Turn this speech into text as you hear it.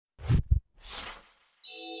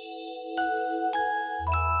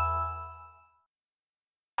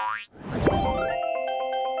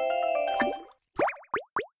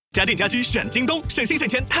家电家居选京东，省心省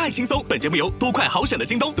钱太轻松。本节目由多快好省的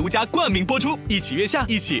京东独家冠名播出。一起月下，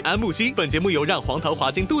一起安慕希。本节目由让黄桃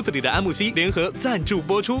滑进肚子里的安慕希联合赞助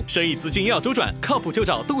播出。生意资金要周转，靠谱就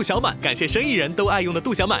找杜小满。感谢生意人都爱用的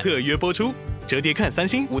杜小满特约播出。折叠看三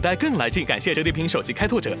星，5代更来劲。感谢折叠屏手机开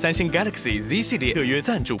拓者三星 Galaxy Z 系列特约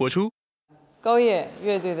赞助播出。高叶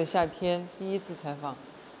乐队的夏天第一次采访。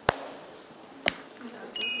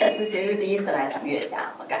这次其实第一次来咱们月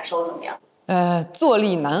下，感受怎么样？坐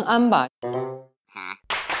立难安吧。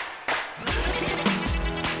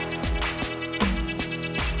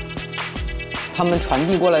他们传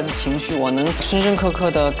递过来的情绪，我能深深刻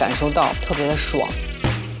刻地感受到，特别的爽，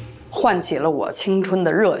唤起了我青春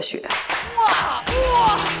的热血。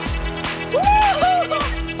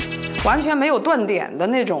完全没有断点的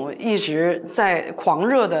那种，一直在狂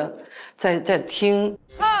热的在听。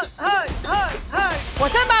我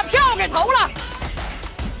先把票给投了，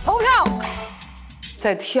投票。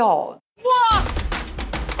在跳，哇！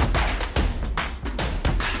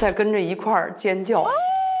在跟着一块儿尖叫。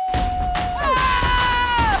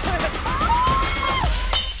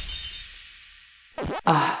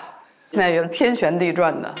啊！现在有天旋地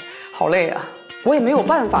转的，好累啊！我也没有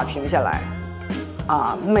办法停下来。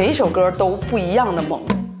啊，每一首歌都不一样的猛。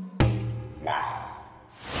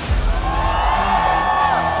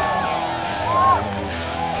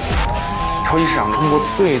超级市场通过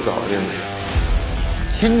最早的认识。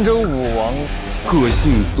青州舞王，个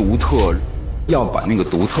性独特，要把那个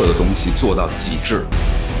独特的东西做到极致，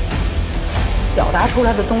表达出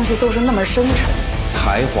来的东西都是那么深沉，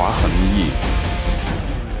才华横溢。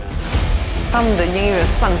他们的音乐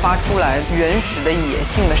散发出来原始的野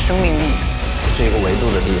性的生命力，是一个维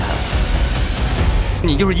度的厉害。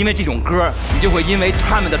你就是因为这种歌，你就会因为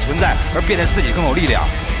他们的存在而变得自己更有力量。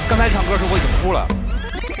刚才唱歌时我已经哭了。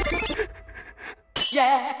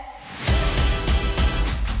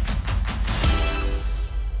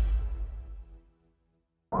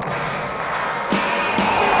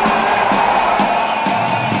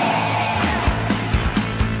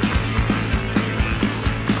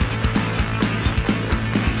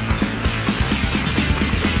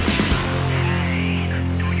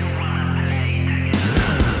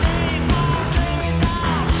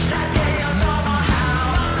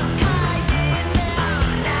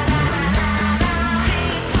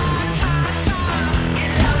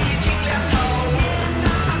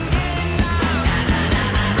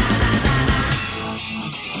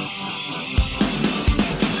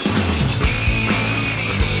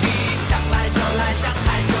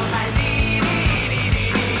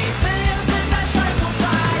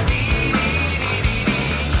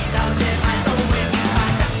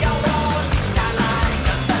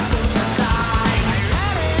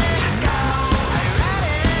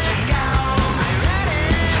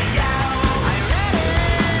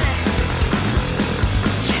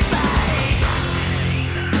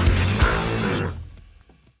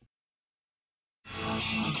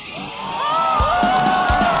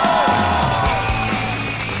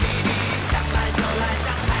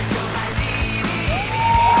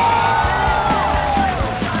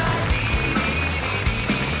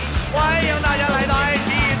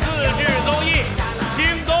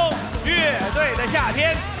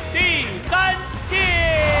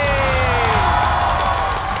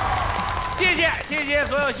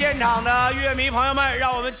现场的乐迷朋友们，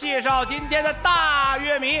让我们介绍今天的大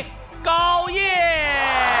乐迷高叶，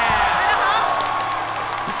大家好，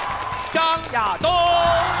张亚东、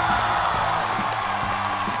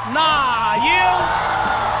那英、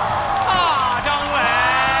大张伟、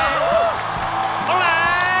彭磊，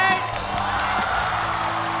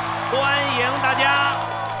欢迎大家。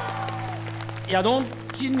亚东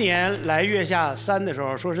今年来月下3的时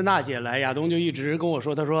候，说是娜姐来，亚东就一直跟我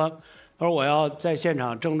说，他说我要在现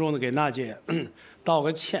场郑重的给娜姐道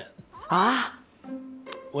个歉啊！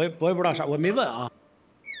我也不知道啥，我没问啊。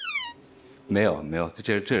没有，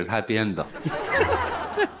这是他编的。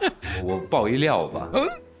我爆一料吧，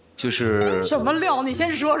就是什么料？你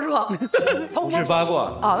先说说。不是八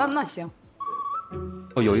卦啊？那行。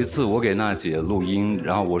有一次我给娜姐录音，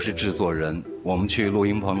然后我是制作人，我们去录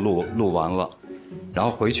音棚录完了。然后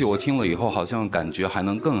回去我听了以后，好像感觉还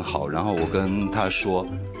能更好。然后我跟他说，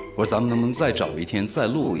我说咱们能不能再找一天再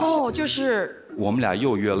录一下？哦，就是我们俩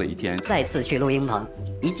又约了一天，再次去录音棚，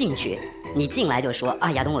一进去，你进来就说啊，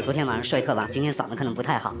亚东，我昨天晚上睡特晚，今天嗓子可能不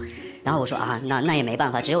太好。然后我说啊，那也没办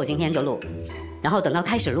法，只有今天就录。然后等到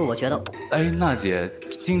开始录，我觉得，哎，娜姐，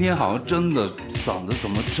今天好像真的嗓子怎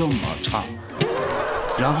么这么差？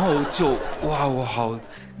然后就哇，我好，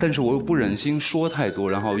但是我又不忍心说太多，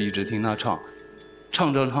然后一直听她唱。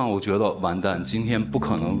唱着唱，我觉得完蛋，今天不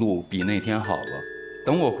可能录比那天好了。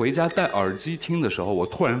等我回家戴耳机听的时候，我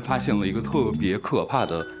突然发现了一个特别可怕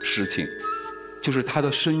的事情，就是他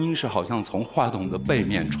的声音是好像从话筒的背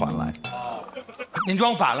面传来。您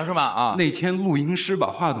装反了是吧？啊，那天录音师把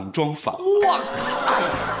话筒装反。哇！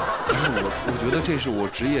我觉得这是我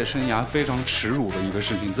职业生涯非常耻辱的一个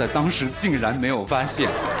事情，在当时竟然没有发现。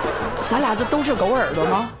咱俩这都是狗耳朵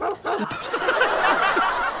吗？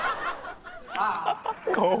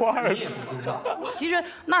狗耳朵你也不知道。其实，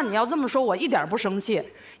那你要这么说，我一点不生气，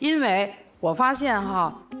因为我发现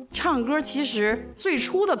哈，唱歌其实最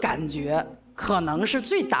初的感觉可能是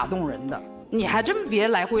最打动人的。你还真别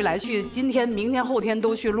来回来去，今天、明天、后天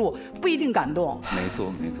都去录，不一定感动。没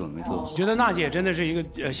错，没错，没错。我觉得娜姐真的是一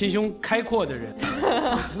个心胸开阔的人，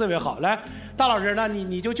特别好。来，大老师，那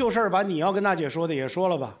你就事儿把你要跟娜姐说的也说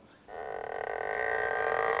了吧。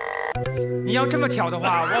你要这么挑的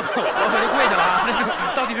话，我可就跪下了啊！这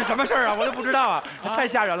到底是什么事儿啊？我都不知道啊，这太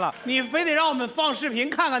吓人了。你非得让我们放视频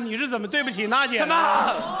看看你是怎么对不起娜姐的？什么？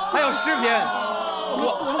还有视频？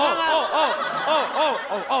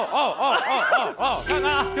看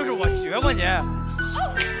看啊，就是我学过你。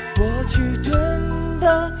我举盾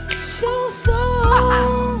的潇洒，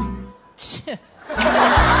切，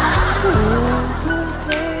无故飞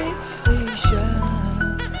翔，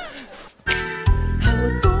害我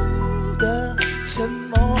懂得沉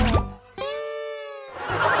默。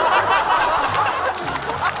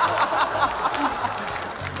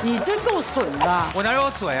你真够损的！我哪有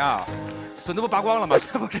损啊？损都不拔光了吗？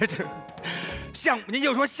这不是像，您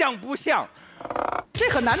就说像不像？这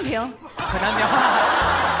很难评，很难评。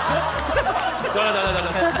得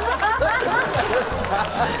了，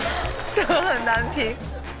这很难评。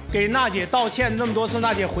给娜姐道歉那么多次，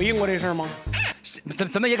娜姐回应过这事儿吗？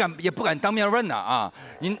怎么也不敢当面问呢啊？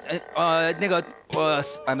您那个我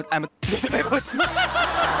I'm 不行。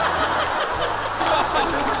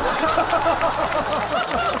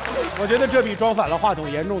我觉得这比装反了话筒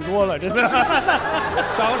严重多了，真的。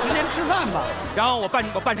找个时间吃饭吧。然后我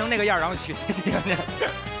扮成那个样，然后学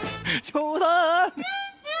求他。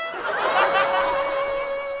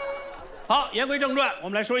好，言归正传，我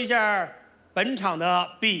们来说一下本场的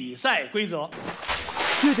比赛规则。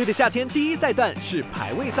乐队的夏天第一赛段是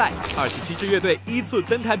排位赛，27支乐队依次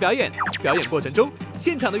登台表演。表演过程中，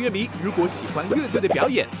现场的乐迷如果喜欢乐队的表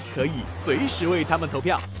演，可以随时为他们投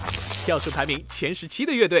票。票数排名前17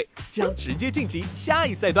的乐队将直接晋级下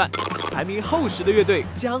一赛段，排名后10的乐队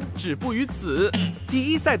将止步于此。第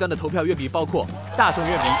一赛段的投票乐迷包括大众乐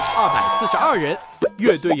迷242人，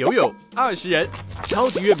乐队友友20人，超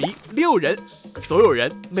级乐迷6人，所有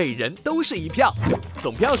人每人都是1票，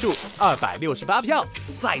总票数268票。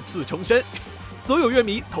再次重申，所有乐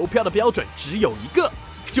迷投票的标准只有一个，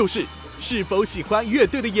就是是否喜欢乐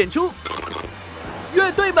队的演出。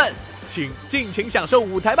乐队们，请尽情享受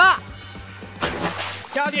舞台吧！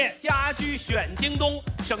家电家居选京东，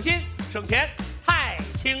省心省钱太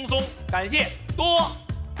轻松，感谢多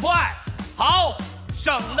快好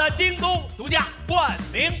省的京东独家冠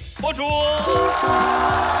名播出。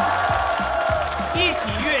一起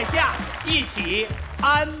月下，一起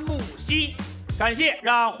安慕希，感谢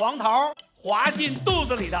让黄桃滑进肚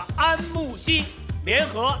子里的安慕希联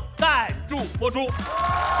合赞助播出。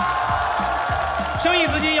生意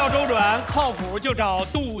资金要周转，靠谱就找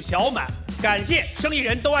杜小满。感谢生意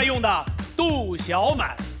人都爱用的杜小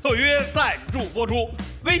满特约赞助播出。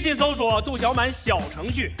微信搜索杜小满小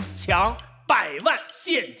程序，抢100万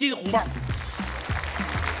现金红包。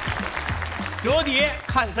折叠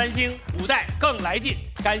看三星，5代更来劲。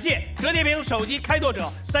感谢折叠屏手机开拓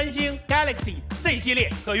者三星 Galaxy Z 系列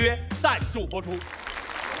特约赞助播出。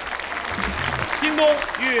京东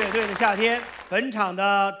乐队的夏天，本场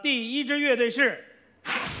的第一支乐队是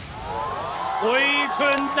回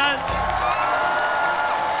春丹。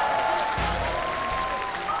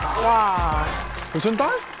哇，回春丹？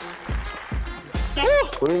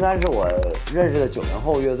回春丹是我认识的90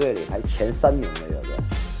后乐队里排前3名的乐队。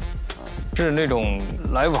是那种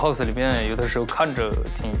live house 里面有的时候看着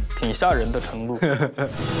挺吓人的程度。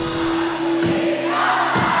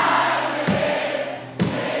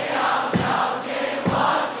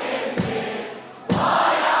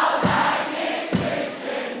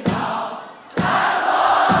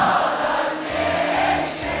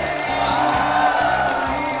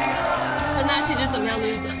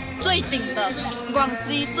最顶的，广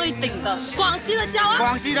西最顶的，广西的骄傲，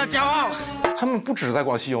广西的骄傲。他们不止在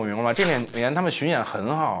广西有名了，这2年他们巡演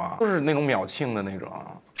很好啊，都是那种秒庆的那种。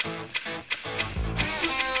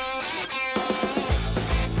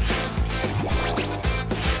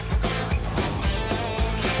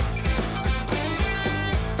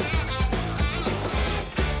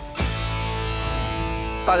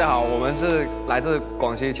大家好，我们是来自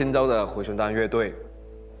廣西钦州的回春丹樂隊。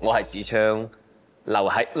我係自唱劉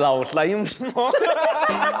禮望。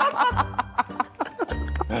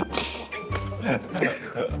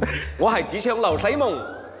我係自唱劉禮望。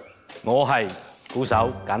我係鼓手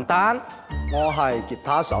簡單。我係吉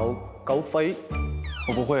他手高飛。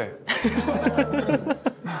我不會。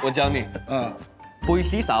我教你。貝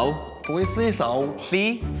斯手。貝斯手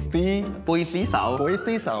C 貝斯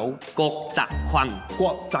手郭澤坤，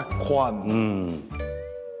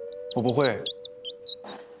我不會。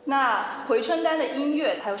那回春丹的音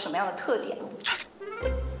乐它有什么样的特点？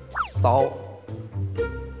骚、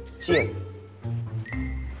贱、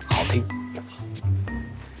好听，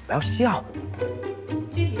不要笑。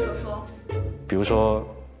具体说说。比如说。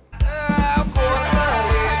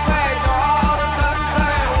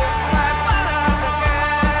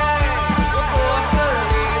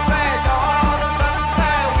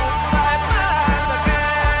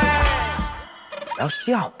不要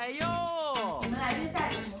笑。你们来月下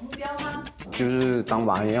有什么目标吗？就是当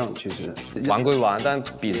玩一样，其实玩归玩，但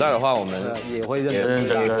比赛的话，我们也会认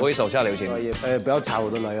真，也不会手下留情。不要踩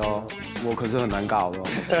我的雷哦，我可是很难搞的。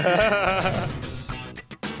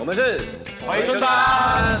我们是回春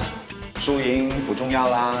丹，输赢不重要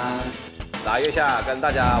啦，来月下跟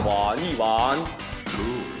大家玩一玩。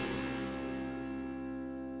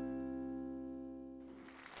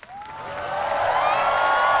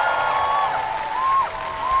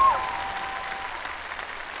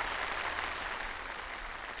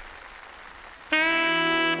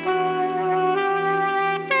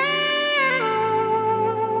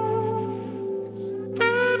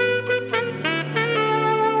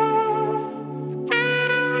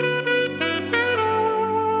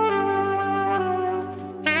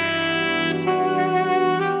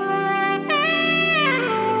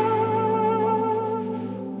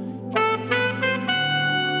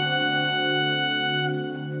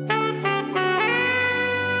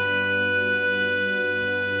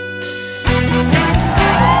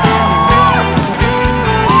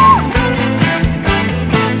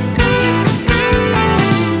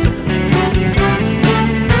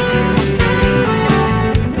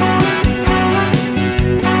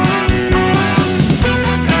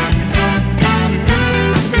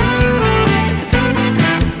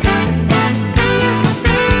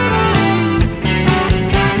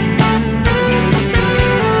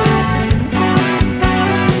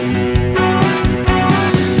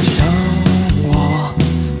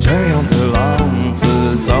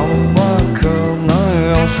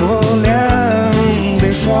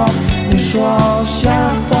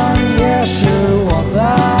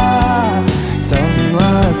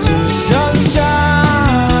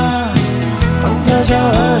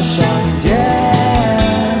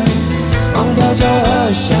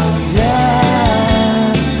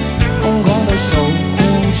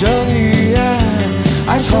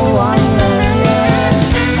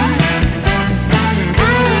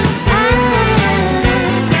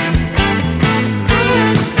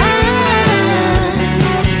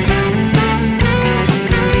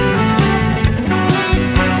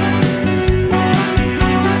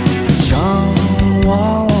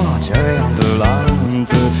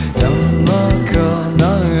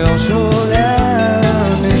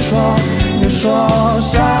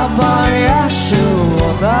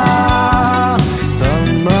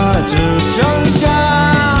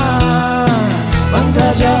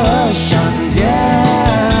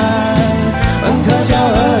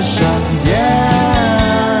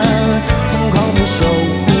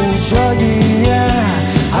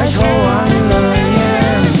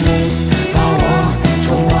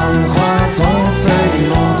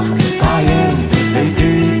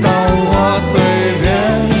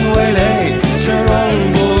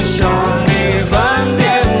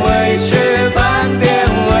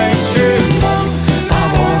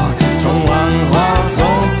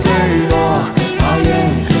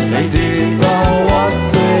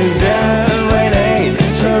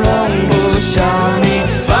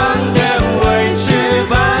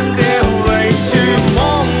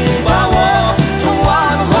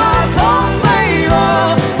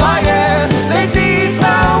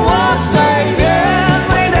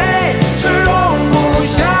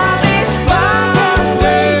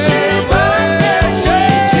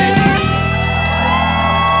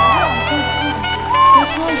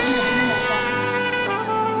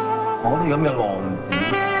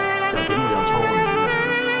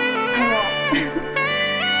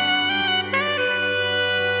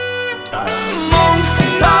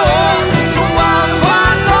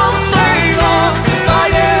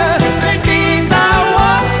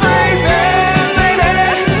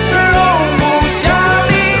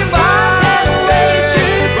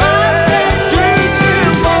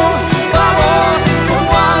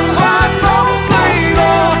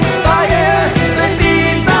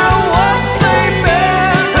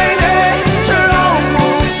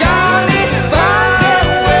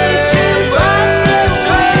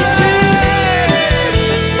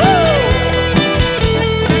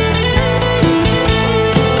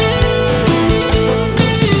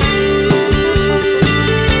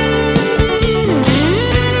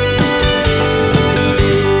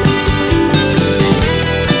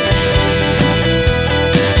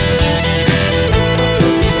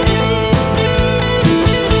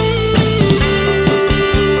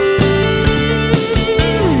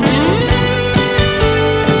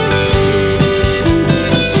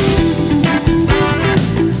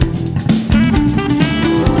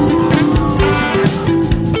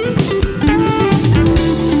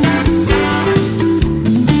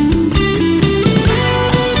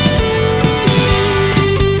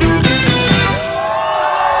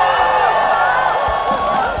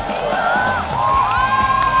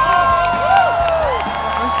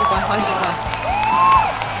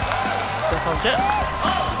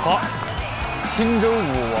好，青州舞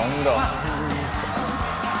王的，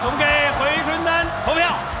我们给回春丹投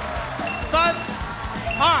票，3、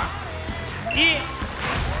2、1。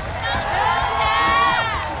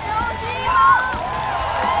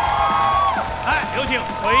来，有请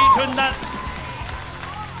回春丹。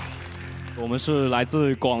我们是来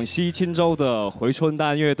自广西钦州的回春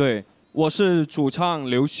丹乐队，我是主唱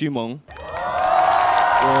刘徐萌，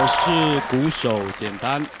我是鼓手简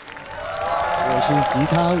单，我是吉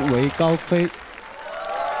他韦高飞，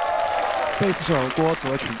贝斯手郭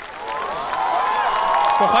泽群。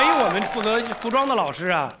我怀疑我们负责服装的老师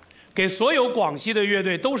啊，给所有广西的乐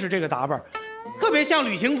队都是这个打扮，特别像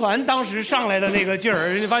旅行团当时上来的那个劲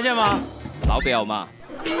儿，你发现吗？老表嘛。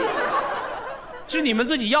是你们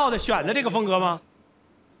自己要的、选的这个风格吗？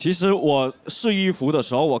其实我试衣服的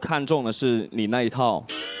时候，我看中的是你那一套。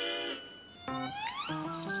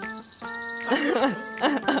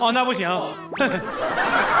哦，那不行，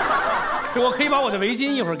我可以把我的围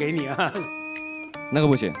巾一会儿给你啊。那个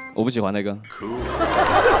不行，我不喜欢那个。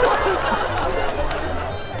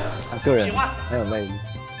个人很有魅力。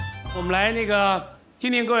我们来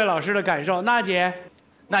听听各位老师的感受。娜姐。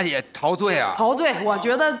那也陶醉啊！陶醉，我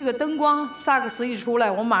觉得这个灯光、萨克斯一出来，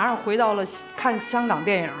我马上回到了看香港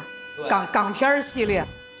电影、港片系列，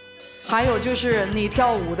还有就是你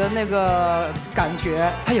跳舞的那个感觉。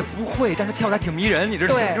他也不会，但是跳的还挺迷人，你知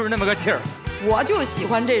道吗？就是那么个劲儿。我就喜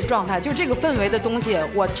欢这状态，就这个氛围的东西，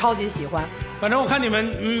我超级喜欢。反正我看你们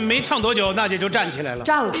没唱多久，娜姐就站起来了。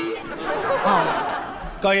站了。啊，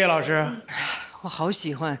高叶老师。我好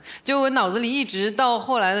喜欢，就我脑子里一直到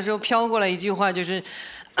后来的时候飘过来一句话，就是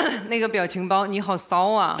那个表情包，你好骚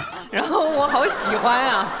啊，然后我好喜欢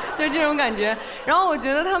啊，就这种感觉。然后我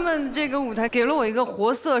觉得他们这个舞台给了我一个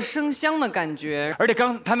活色生香的感觉。而且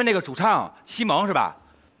他们那个主唱西蒙是吧？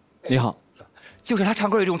你好，就是他唱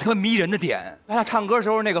歌有一种特别迷人的点，他唱歌时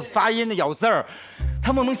候那个发音的咬字儿，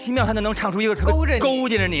他莫名其妙他能唱出一个特别勾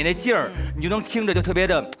进着你那劲儿，你就能听着就特别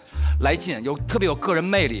的来劲，特别有个人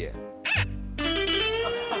魅力。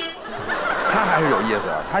他还是有意思，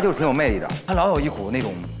他就是挺有魅力的。他老有一股那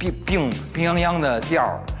种病殃殃的调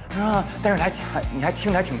儿，啊，但是你还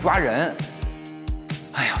听起来挺抓人。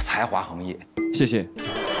哎呀，才华横溢，谢谢。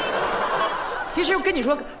其实我跟你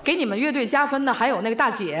说，给你们乐队加分的还有那个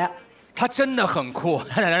大姐，她真的很酷，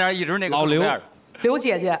她在那儿一直那个老刘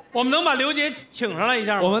姐姐。我们能把刘姐请上来一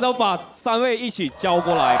下吗？我们都把3位一起叫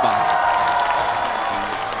过来吧。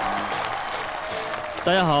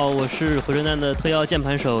大家好，我是回春丹的特邀键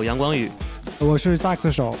盘手杨光宇。我是萨克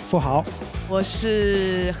斯手付豪，我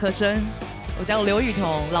是和声，我叫刘雨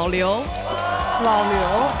桐，老刘。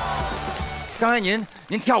刚才您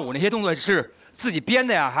跳舞那些动作是自己编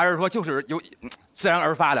的呀，还是说就是有自然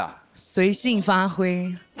而发的？随性发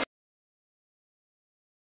挥。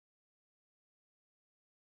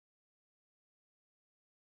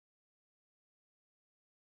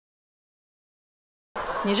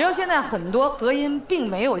你知道现在很多合音并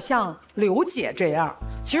没有像刘姐这样，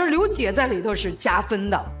其实刘姐在里头是加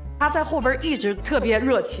分的，她在后边一直特别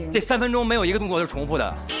热情。这3分钟没有一个动作是重复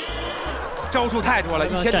的，招数太多了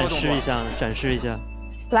，1000多动作。展示一下。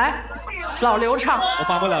来，老刘唱。我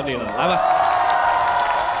帮不了你了，来吧。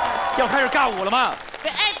要开始尬舞了吗？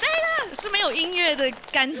哎，对了，是没有音乐的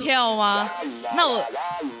干跳吗？那我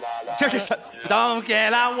这是什？当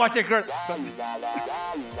给了我这歌。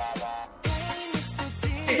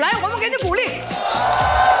来，我们给你鼓励。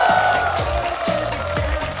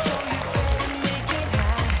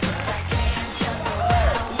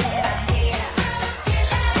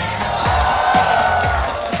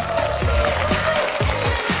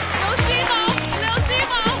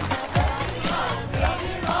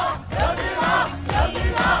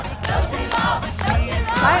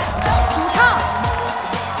来，主唱。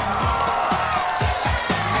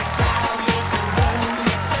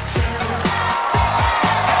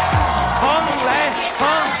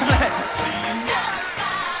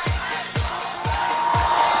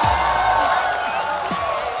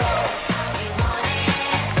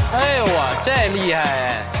哎呦我这厉害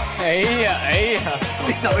哎！哎呀，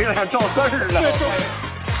你怎么有点照字儿了？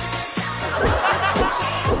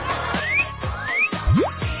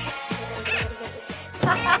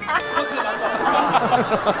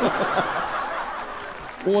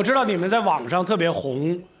我知道你们在网上特别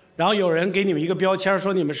红，然后有人给你们一个标签，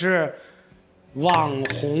说你们是网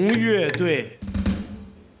红乐队，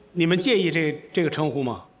你们介意这个称呼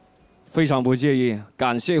吗？非常不介意，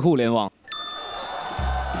感谢互联网。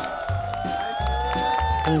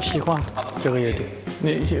喜欢这个乐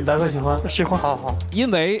队，大哥喜欢？喜欢，好。因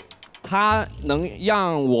为它能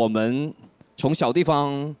让我们从小地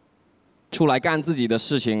方出来干自己的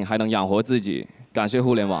事情，还能养活自己，感谢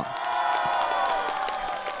互联网。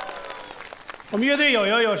我们乐队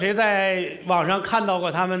有谁在网上看到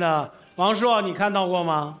过他们的？王硕，你看到过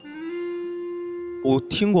吗？我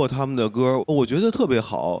听过他们的歌，我觉得特别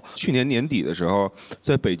好。去年年底的时候，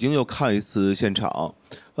在北京又看了一次现场。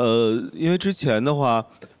因为之前的话，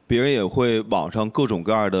别人也会网上各种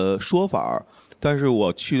各样的说法，但是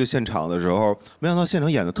我去的现场的时候，没想到现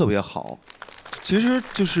场演得特别好。其实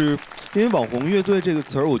就是因为网红乐队这个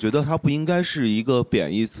词儿，我觉得它不应该是一个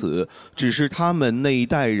贬义词，只是他们那一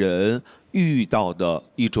代人遇到的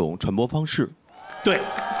一种传播方式。对，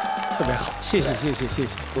特别好，谢谢。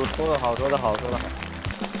说得好，说得好。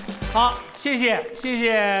好，谢谢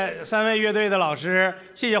3位乐队的老师，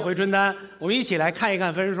谢谢回春丹，我们一起来看一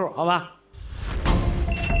看分数，好吧？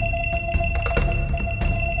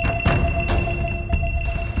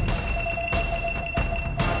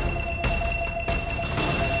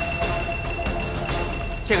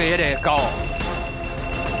这个也得高。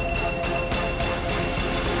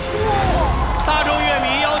大众乐迷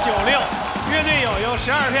196，乐队有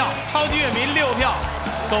12票，超级乐迷6票，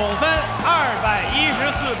总分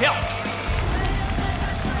214票。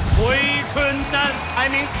回春丹排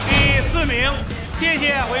名第4名，谢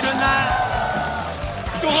谢回春丹，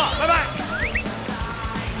祝贺，拜拜。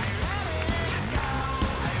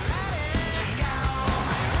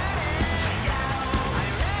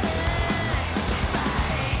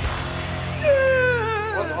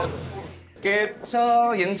結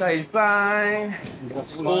咗影齊晒，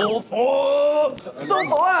舒服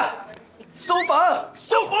啊，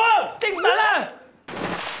精神啊！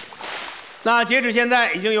那截止现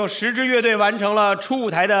在，已经有10支乐队完成了初舞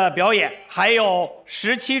台的表演，还有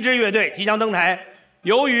17支乐队即将登台。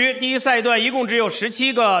由于第一赛段一共只有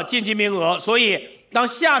17个晋级名额，所以当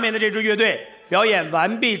下面的这支乐队表演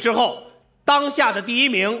完毕之后，当下的第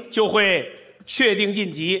1名就会确定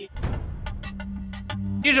晋级。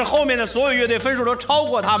即使后面的所有乐队分数都超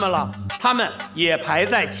过他们了，他们也排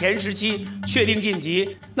在前17，确定晋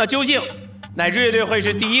级。那究竟哪支乐队会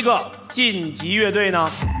是第一个晋级乐队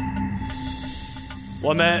呢？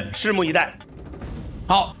我们拭目以待。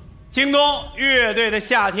好，京东乐队的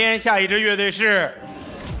夏天，下一支乐队是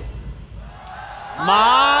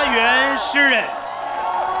麻园诗人。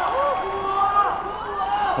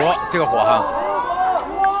这个火哈。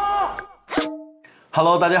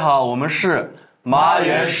Hello， 大家好，我们是麻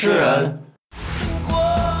园诗人。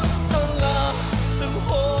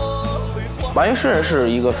麻园诗人是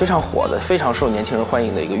一个非常火的、非常受年轻人欢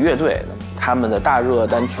迎的一个乐队。他们的大热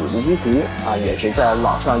单曲《泸沽湖》啊，也是在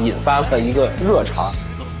网上引发了一个热潮。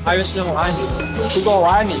麻园诗人，我爱你，不过我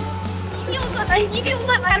爱你。一定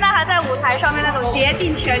会看到他在舞台上面那种竭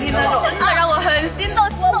尽全力的那种，真的让我很心动。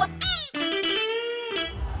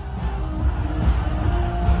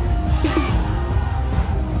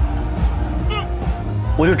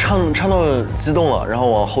我就唱到激动了，然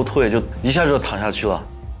后往后退，就一下就躺下去了，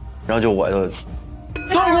然后就崴了。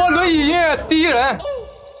中国轮椅业第一人。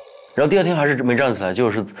然后第2天还是没站起来，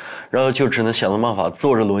然后就只能想办法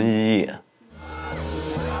坐着轮椅演。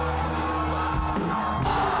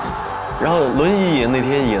然后轮椅演那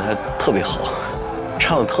天演还特别好，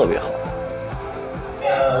唱得特别好。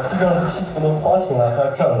这张戏不能花钱了，还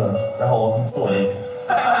要站着，然后我坐了一点。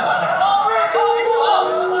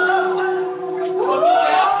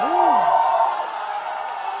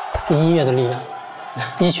音乐的力量，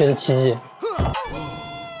医学的奇迹。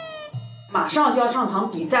马上就要上场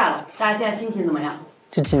比赛了，大家现在心情怎么样？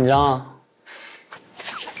就紧张啊。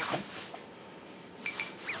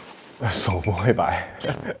手不会摆，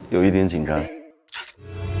有一点紧张。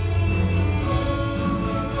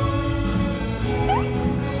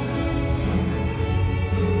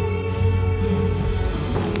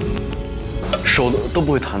手都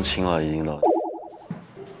不会弹琴了，已经都。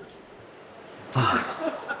啊。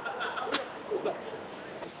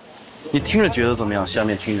你听着觉得怎么样？下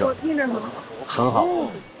面听着。我听着很好。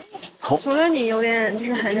除了你有点就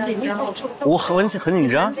是很紧张。我很紧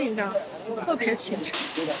张。很紧张，特别紧张。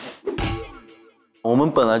我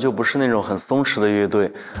们本来就不是那种很松弛的乐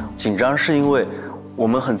队，紧张是因为我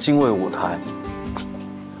们很敬畏舞台，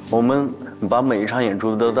我们把每一场演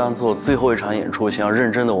出都当做最后一场演出，想要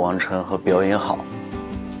认真的完成和表演好。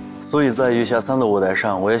所以在月下3的舞台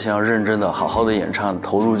上，我也想要认真的、好好的演唱，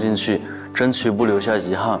投入进去，争取不留下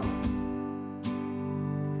遗憾。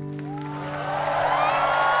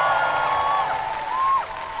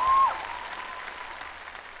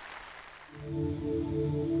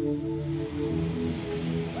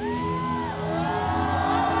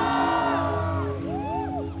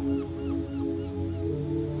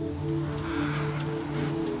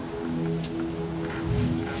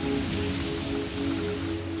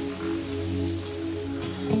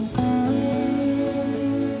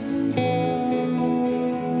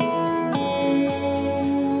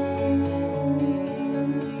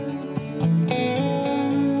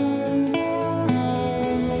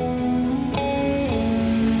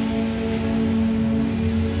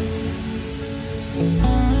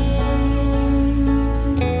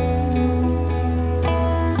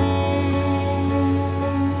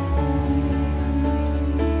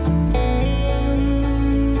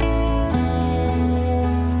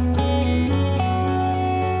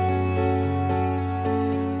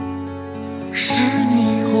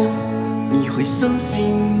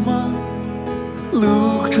心吗？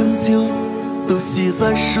路过春秋都写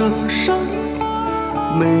在身上，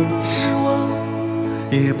每次失望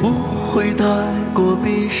也不会太过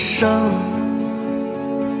悲伤。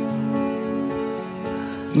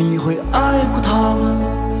你会爱过他们，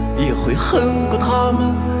也会恨过他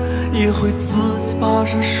们，也会自己爬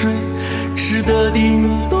上水池的顶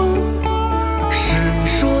端。是你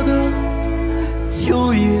说的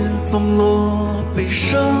秋叶总落悲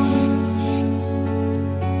伤，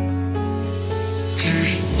只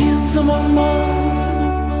是现在茫茫，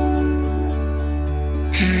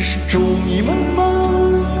只是终于茫茫。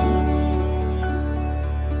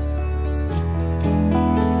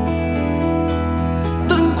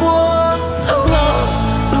灯光灿烂，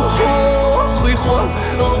灯火辉煌，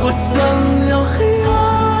我想要黑暗，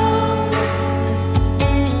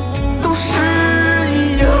都是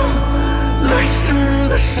一样。来时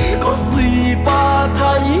的时光随意把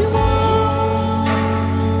它遗忘，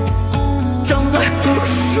站在河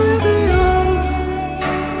水的岸，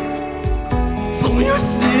总有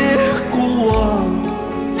些过往。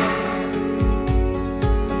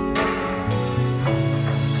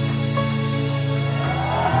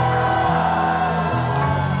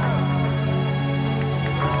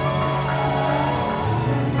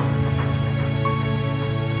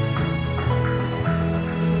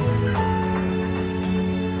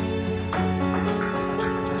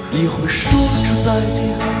也会说出再见，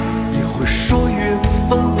也会说远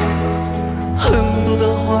方，很多的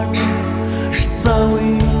话只是在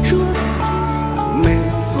伪装，每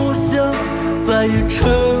座像再也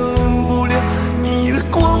成不了你的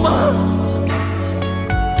光芒。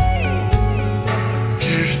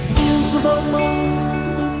只是现在茫茫，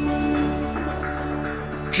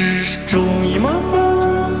只是终于茫茫。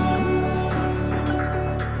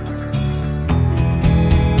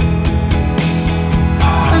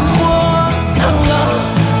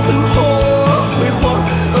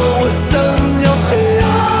想要黑暗，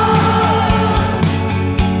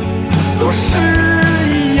都是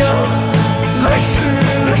一样。来时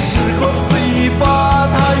的时光随意把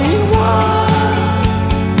它遗忘，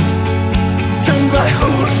站在湖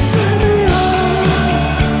水的岸，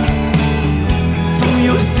总有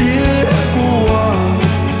些过往。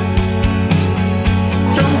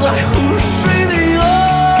站在湖水的岸，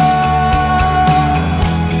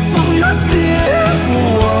总有些过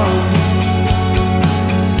往。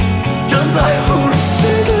站在湖水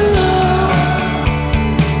的岸，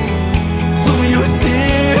总有些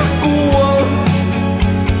过往。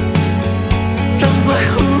站在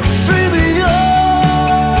湖水的岸，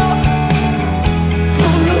总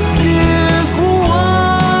有些过往。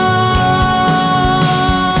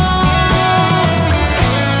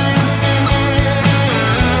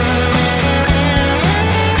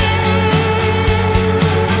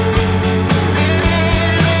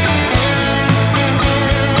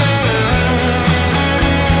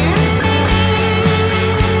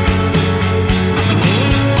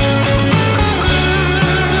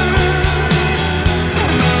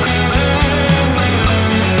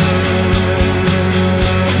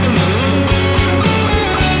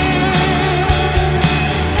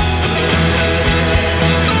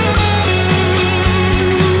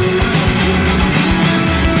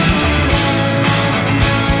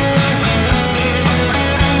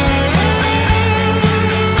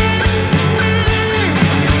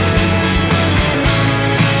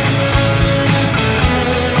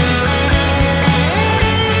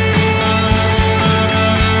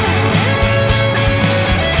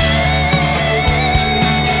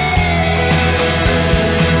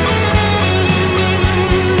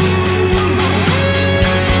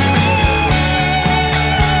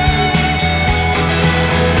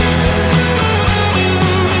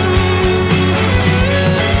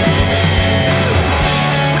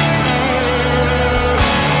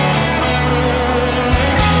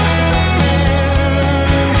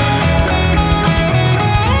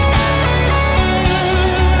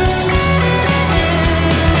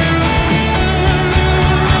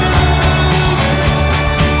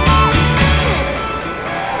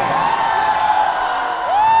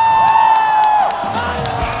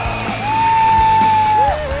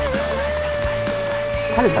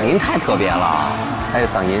他的嗓音太特别了，他的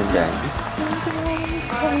嗓音对。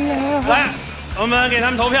来，我们给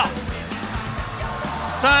他们投票。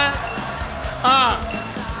3、2、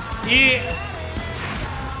1。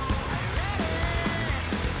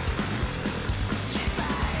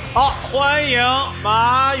好，欢迎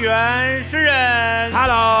麻园诗人。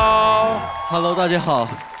Hello，大家好，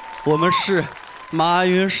我们是麻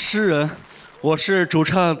园诗人，我是主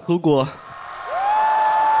唱涂果。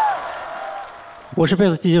我是贝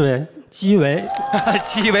斯基金伟，基维，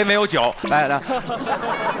基维没有酒，来。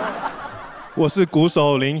我是鼓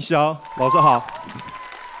手林霄，老师好。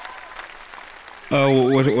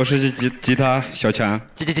我是吉他小强。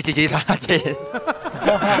吉他。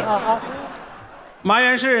麻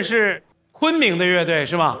园诗人是昆明的乐队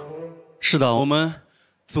是吗？是的，我们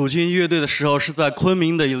组建乐队的时候是在昆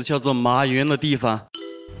明的一个叫做麻园的地方，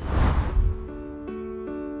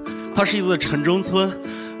它是一个城中村，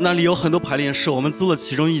那里有很多排练室，我们租了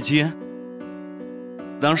其中一间。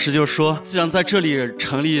当时就说，既然在这里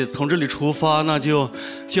成立，从这里出发，那就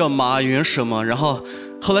叫麻园什么。然后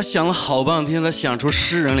后来想了好半天，才想出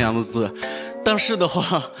诗人2个字。但是的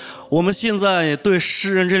话，我们现在对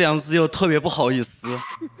诗人这2个字又特别不好意思，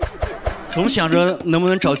总想着能不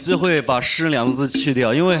能找机会把诗人2个字去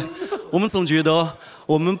掉，因为我们总觉得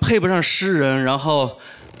我们配不上诗人，然后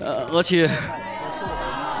而且。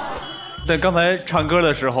但刚才唱歌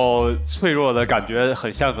的时候，脆弱的感觉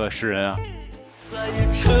很像个诗人啊。再也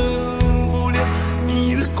成不了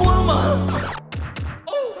你的光芒。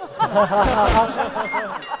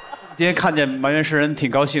今天看见麻园诗人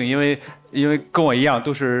挺高兴，因为跟我一样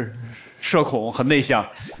都是社恐，很内向。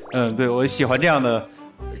对，我喜欢这样的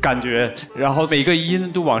感觉，然后每个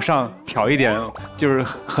音都往上挑一点，就是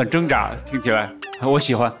很挣扎，听起来我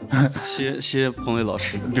喜欢。谢谢彭伟老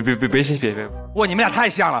师。别谢。哇，你们俩太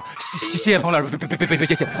像了，谢谢彭老师，别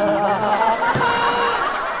谢。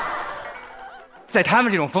在他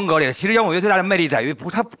们这种风格里，其实摇滚乐最大的魅力在于，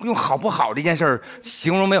他用好不好这件事儿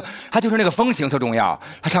形容没有，他就是那个风型特重要。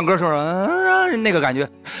他唱歌的时候，那个感觉，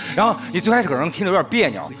然后你最开始可能听着有点别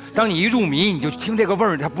扭，当你一入迷，你就听这个味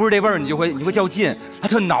儿，它不是这味儿，你会较劲，他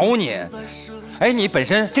特挠你。哎，你本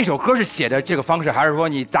身这首歌是写的这个方式，还是说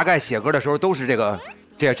你大概写歌的时候都是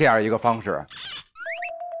这样一个方式？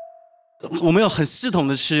我们有很系统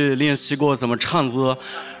的去练习过怎么唱歌。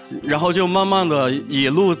然后就慢慢的野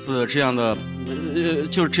路子这样的，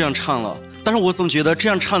就是这样唱了。但是我总觉得这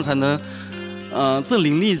样唱才能，更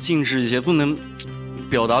淋漓尽致一些，更能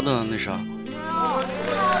表达的那啥。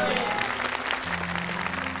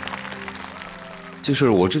就是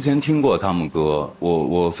我之前听过他们歌，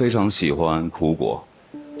我非常喜欢苦果。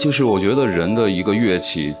就是我觉得人的一个乐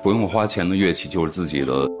器，不用花钱的乐器就是自己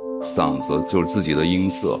的嗓子，就是自己的音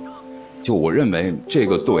色。就我认为这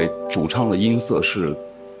个对主唱的音色是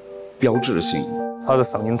标志性，他的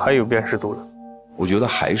嗓音太有辨识度了。我觉得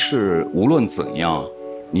还是无论怎样，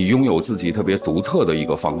你拥有自己特别独特的一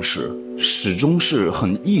个方式，始终是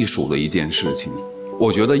很艺术的一件事情。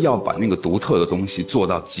我觉得要把那个独特的东西做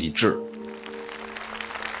到极致。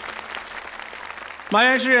麻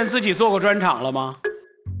园诗人自己做过专场了吗？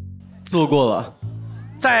做过了。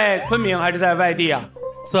在昆明还是在外地啊？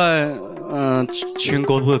在全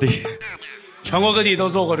国各地。全国各地都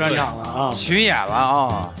做过专场了啊，巡演了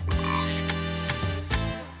啊。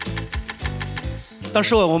但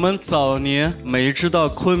是我们早年每一支到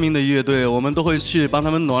昆明的乐队，我们都会去帮他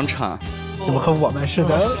们暖场。怎么和我们似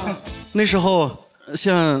的？那时候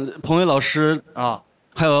像彭伟老师啊，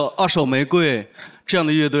还有二手玫瑰这样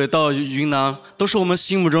的乐队到云南，都是我们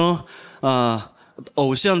心目中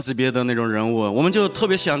偶像级别的那种人物，我们就特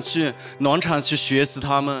别想去暖场去学习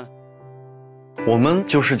他们。我们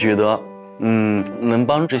就是觉得，能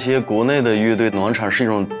帮这些国内的乐队暖场是一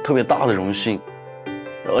种特别大的荣幸。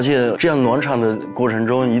而且这样暖场的过程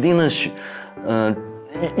中，一定能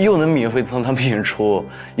又能免费看他们演出，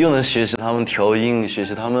又能学习他们调音，学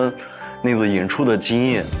习他们那个演出的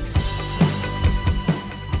经验。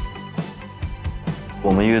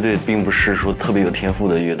我们乐队并不是说特别有天赋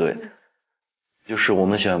的乐队，就是我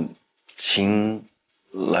们想勤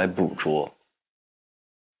来捕捉。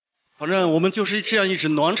反正我们就是这样一直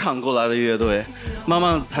暖场过来的乐队，慢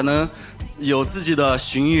慢才能有自己的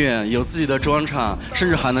巡演，有自己的专场，甚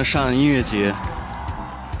至还能上音乐节。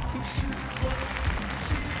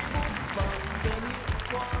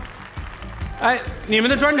哎，你们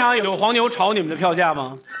的专场有黄牛炒你们的票价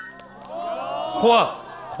吗？嚯，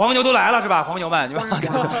黄牛都来了是吧？黄牛们，你们。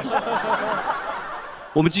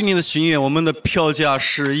我们今年的巡演，我们的票价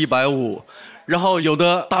是150，然后有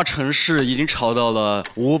的大城市已经炒到了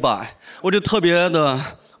500，我就特别的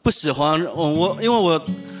不喜欢因为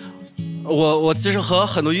我其实和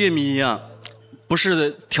很多乐迷一样，不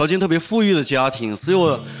是条件特别富裕的家庭，所以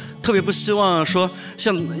我特别不希望说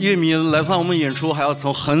像乐迷来看我们演出还要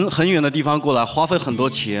从很远的地方过来，花费很多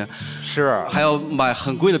钱，是还要买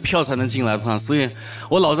很贵的票才能进来看，所以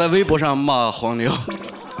我老在微博上骂黄牛。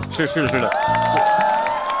是的。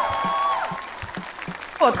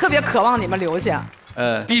我特别渴望你们留下，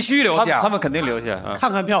必须留下，他们肯定留下。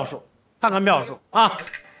看看票数啊！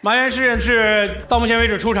麻园诗人是到目前为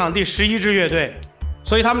止出场第11支乐队，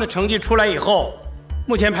所以他们的成绩出来以后，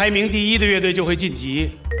目前排名第1的乐队就会晋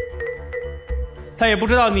级。但也不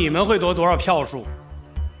知道你们会夺多少票数。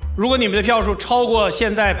如果你们的票数超过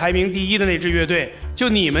现在排名第1的那支乐队，就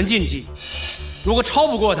你们晋级；如果超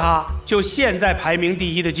不过他，就现在排名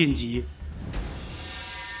第1的晋级。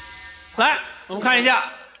来，我们看一下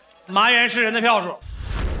麻园诗人的票数。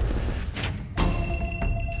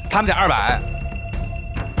他们得200。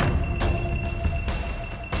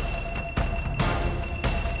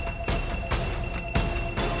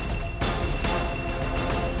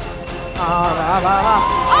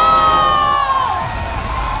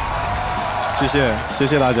谢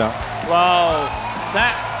谢大家。哇哦，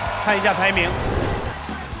来看一下排名，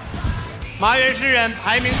麻园诗人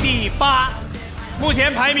排名第8，目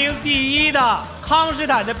前排名第1的康斯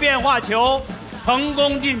坦的变化球成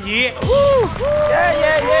功晋级。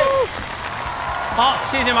好，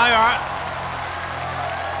谢谢麻园。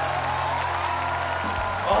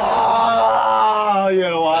演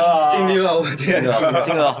完了，尽力了，我天，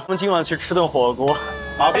尽了。我们今晚去吃顿火锅，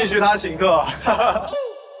好，必须他请客。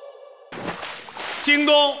京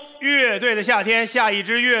东乐队的夏天，下一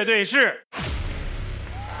支乐队是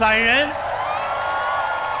散人。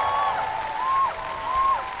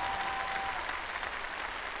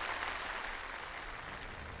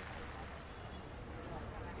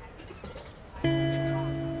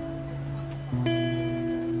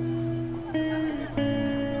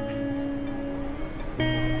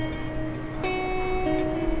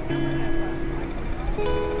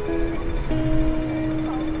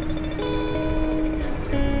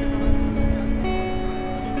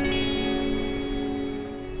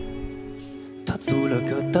租了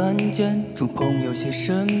个单间，住朋友些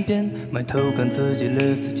身边，埋头看自己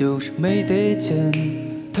累死就是没得钱。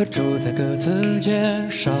他住在格子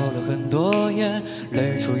间，烧了很多烟，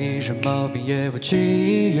累出一身毛病也不去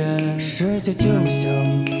医院。世界就像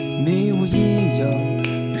迷雾一样，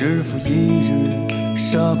日复一日，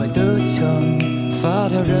沙白的墙，发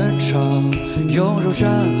条人潮，用肉站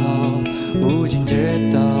好，无尽街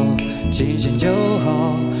道，清醒就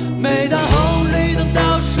好。每当红绿灯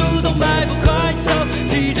倒数，总迈步快走，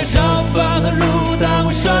披着长发和路但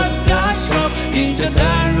我甩不开手，迎着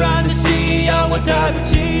瘫软的夕阳，我抬不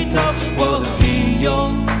起头。我很平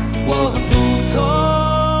庸，我很普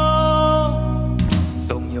通。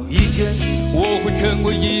总有一天，我会成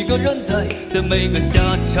为一个人才，在每个下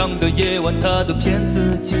场的夜晚，他都骗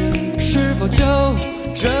自己。是否就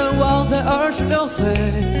真忘在26岁？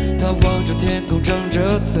他望着天空，张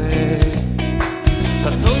着嘴。他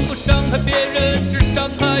从不伤害别人，只伤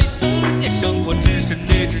害自己。生活只是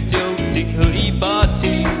那支酒精和一把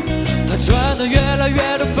琴。他赚得越来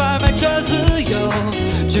越多，贩卖着自由，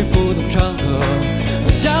去不同场合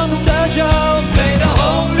和相同的酒。每当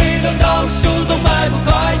红绿灯倒数，总迈步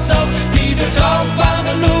快走，披着长发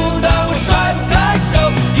的路，但我甩不开手。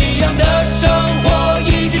一样的生活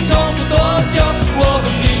已经重复多久？我很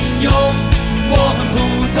平庸，我很普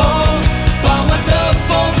通。傍晚的风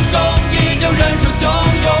中，依旧人潮汹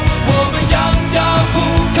涌。我们养家糊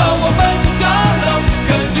口，我们住高楼，根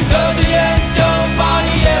据科学研究，蚂蚁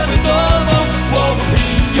也会做梦。我很平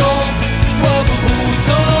庸，我很普通。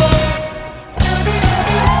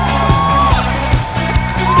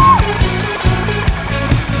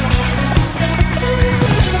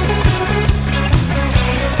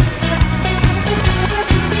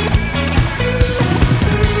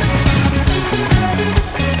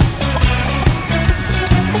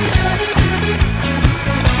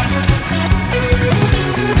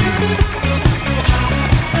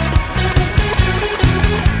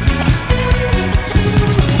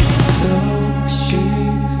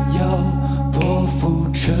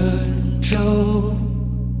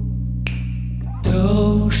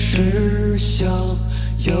都是想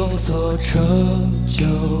有所成就，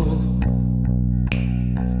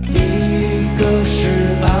一个是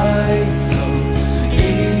挨揍，一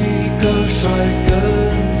个摔跟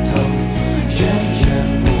头，远远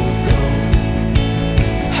不够，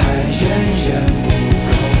还远远不够。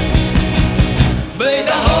每当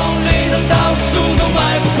红绿灯倒数，都迈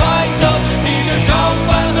步快走，披着长发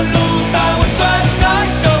和路，但我甩不开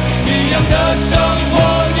手。一样的生活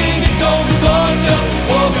已经重复多久？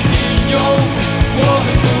我很平庸，我很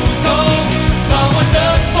普通。傍晚的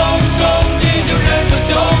风中，依旧人潮汹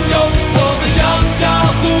涌。我们养家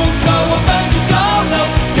糊口，我们住高楼，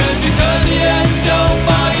根据科学研究，蚂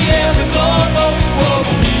蚁也会做梦。我不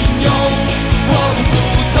平庸，我很普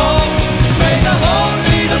通。每当红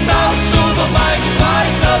绿灯倒数，总迈步快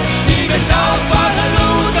走，披着长发的路，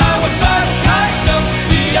但我甩不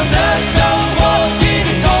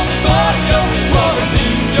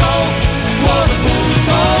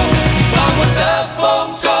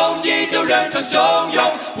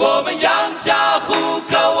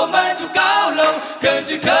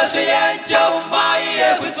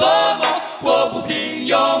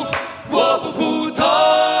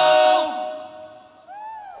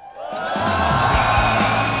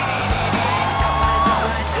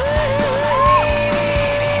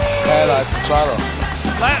来死摔了。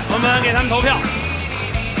来，我们给他们投票。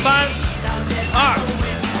3、2、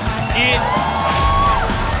1。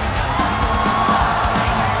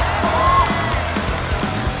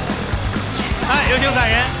来，有请3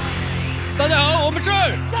人。大家好，我们是3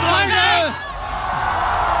人。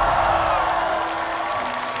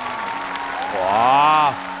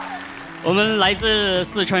哇，我们来自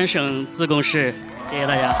四川省自贡市，谢谢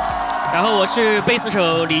大家。然后我是贝斯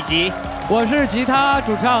手李吉，我是吉他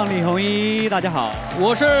主唱李弘一，大家好。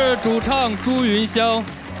我是主唱朱云霄，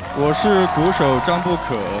我是鼓手张不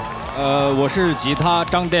可，我是吉他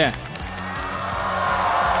张电。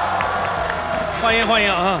欢迎欢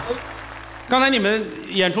迎啊！刚才你们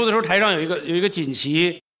演出的时候，台上有一个锦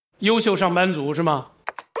旗，优秀上班族是吗？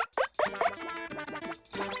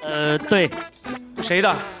对。谁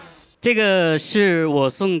的？这个是我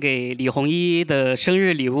送给李弘一的生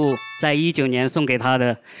日礼物，在19年送给他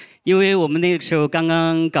的。因为我们那个时候刚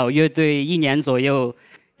刚搞乐队1年左右，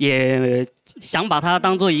也想把它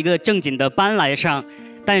当做一个正经的班来上，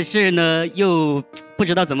但是呢又不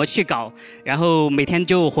知道怎么去搞，然后每天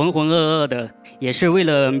就浑浑噩噩的，也是为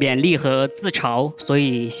了勉励和自嘲，所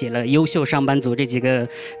以写了优秀上班族这几个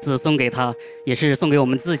字送给他，也是送给我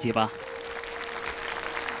们自己吧。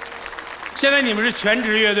现在你们是全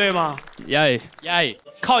职乐队吗？耶，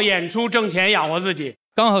靠演出挣钱养活自己，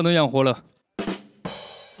刚好能养活了。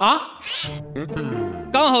啊？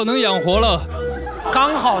刚好能养活了。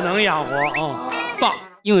刚好能养活，棒。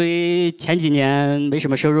因为前几年没什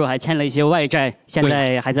么收入，还欠了一些外债，现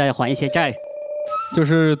在还在还一些债。就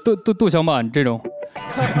是杜小满这种。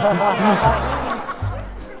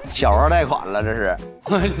小额贷款了，这是。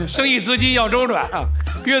生意资金要周转，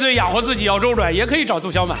乐队养活自己要周转，也可以找杜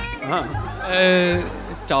小满。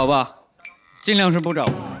找吧，尽量是不找。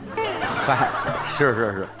嗨，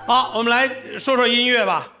是。好，我们来说说音乐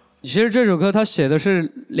吧。其实这首歌他写的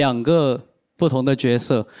是2个不同的角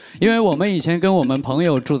色，因为我们以前跟我们朋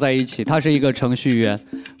友住在一起，他是一个程序员，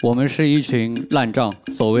我们是一群烂账，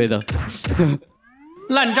所谓的。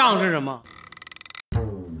烂账是什么？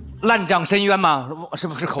烂账深渊吗？是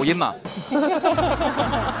不是口音吗？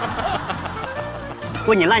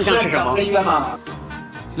问你烂账是什么？深渊吗？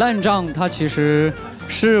烂账它其实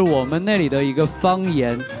是我们那里的一个方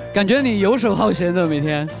言，感觉你游手好闲的每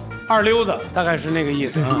天。二溜子大概是那个意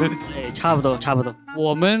思。对，差不多。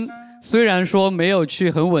我们虽然说没有去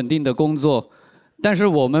很稳定的工作，但是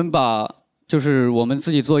我们把就是我们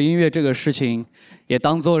自己做音乐这个事情，也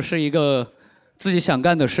当做是一个自己想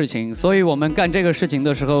干的事情，所以我们干这个事情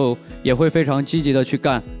的时候，也会非常积极的去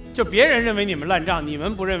干。就别人认为你们烂账，你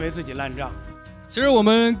们不认为自己烂账。其实我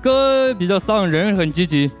们歌比较丧，人很积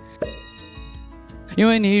极。因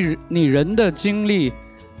为你人的经历，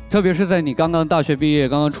特别是在你刚刚大学毕业、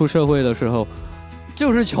刚刚出社会的时候，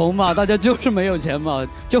就是穷嘛，大家就是没有钱嘛，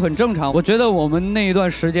就很正常。我觉得我们那一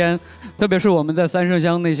段时间，特别是我们在三圣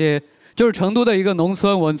乡那些，就是成都的一个农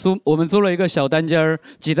村，我们租了一个小单间儿，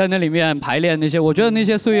挤在那里面排练那些，我觉得那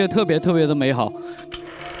些岁月特别的美好。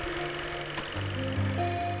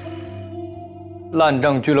烂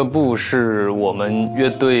账俱乐部是我们乐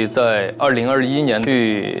队在2021年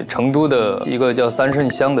去成都的一个叫三圣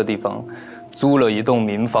乡的地方，租了一栋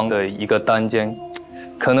民房的一个单间，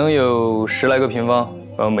可能有10来个平方，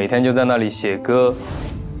然后每天就在那里写歌。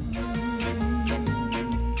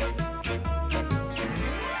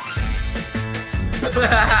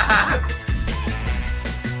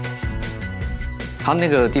他那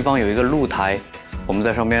个地方有一个露台，我们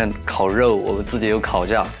在上面烤肉，我们自己有烤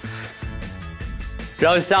架。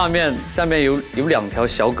然后下面有2条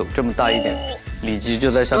小狗，这么大一点，李基就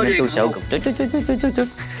在上面逗小狗，对。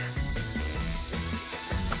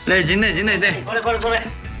来进来，过来，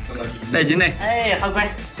来进来。哎，好乖。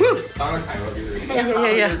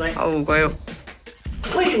呀，好乖哦。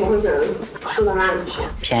为什么会想住到那里去？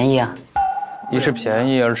便宜啊。一是便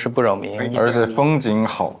宜，二是不扰民，而且风景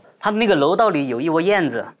好。他那个楼道里有一窝燕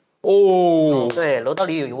子。哦。对，楼道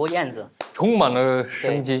里有一窝燕子。充满了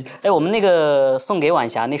生机。哎，我们那个送给晚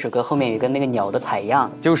霞那首歌后面有一个那个鸟的采样，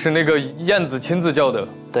就是那个燕子亲自叫的。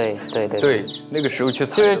对，那个时候去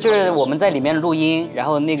采。就是我们在里面录音，然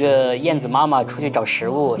后那个燕子妈妈出去找食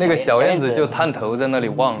物，那个小燕子就探头在那里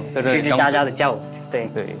望，在这吱吱喳喳的叫。对。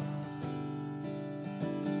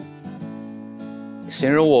形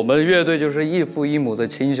容我们乐队就是异父异母的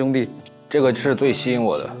亲兄弟，这个是最吸引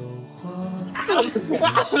我的。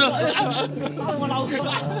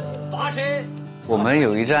我们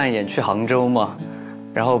有一站演去杭州嘛，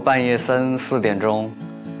然后半夜3、4点钟，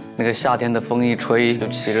那个夏天的风一吹，就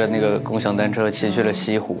骑着那个共享单车骑去了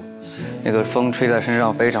西湖，那个风吹在身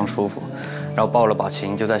上非常舒服，然后抱了把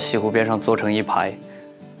琴就在西湖边上坐成一排，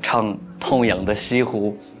唱痛痒的西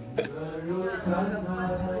湖。那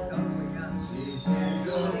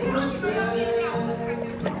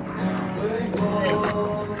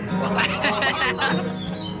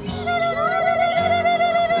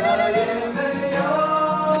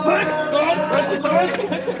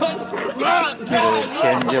个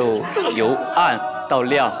天就由暗到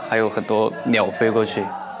亮，还有很多鸟飞过去，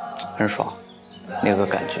很爽，那个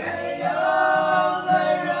感觉。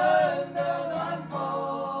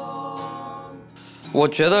我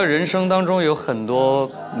觉得人生当中有很多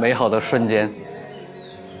美好的瞬间，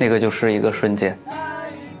那个就是一个瞬间。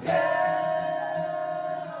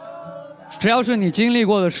只要是你经历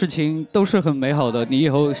过的事情，都是很美好的。你以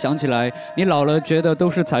后想起来，你老了觉得都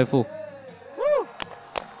是财富。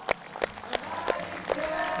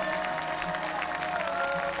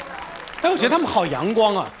哎，我觉得他们好阳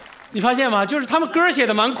光啊！你发现吗？就是他们歌写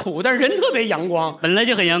的蛮苦，但是人特别阳光，本来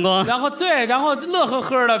就很阳光。然后对，然后乐呵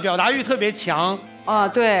呵的，表达欲特别强。啊，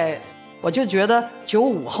对，我就觉得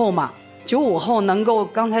95后嘛，95后能够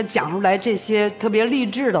刚才讲出来这些特别励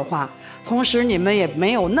志的话，同时你们也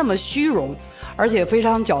没有那么虚荣，而且非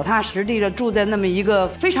常脚踏实地的住在那么一个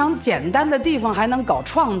非常简单的地方，还能搞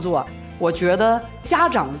创作，我觉得家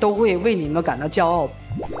长都会为你们感到骄傲。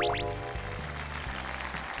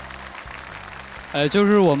就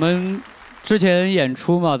是我们之前演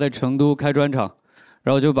出嘛，在成都开专场，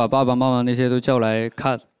然后就把爸爸妈妈那些都叫来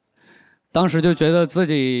看，当时就觉得自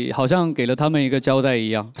己好像给了他们一个交代一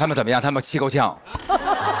样。他们怎么样？他们气够呛。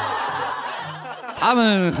他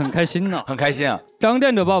们很开心呢，很开心啊。张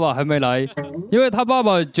震的爸爸还没来，因为他爸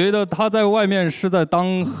爸觉得他在外面是在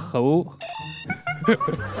当猴。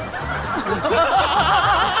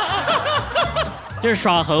就是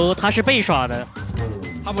耍猴，他是被耍的。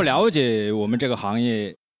他不了解我们这个行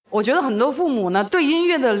业。我觉得很多父母呢，对音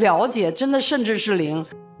乐的了解真的甚至是零。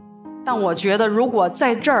但我觉得，如果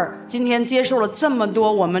在这儿今天接受了这么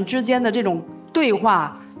多我们之间的这种对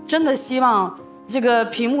话，真的希望这个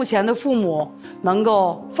屏幕前的父母能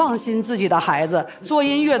够放心自己的孩子，做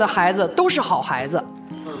音乐的孩子都是好孩子。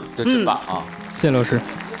这真棒啊！谢老师。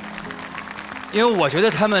因为我觉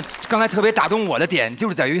得他们刚才特别打动我的点，就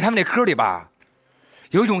是在于他们那歌里吧，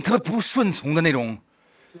有一种特别不顺从的那种。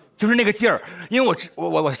就是那个劲儿，因为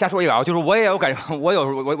我瞎说一个啊，就是我也有感觉，我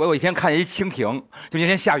有一天看见一蜻蜓，就那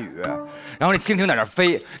天下雨，然后那蜻蜓在那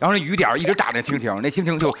飞，然后那雨点一直打那蜻蜓，那蜻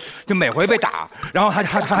蜓就每回被打，然后还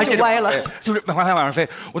歪了，就是每回还往上飞。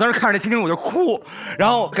我当时看着那蜻蜓我就哭，然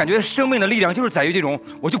后感觉生命的力量就是在于这种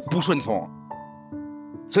我就不顺从，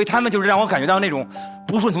所以他们就是让我感觉到那种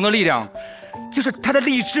不顺从的力量。就是他的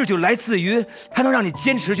励志就来自于他能让你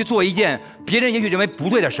坚持去做一件别人也许认为不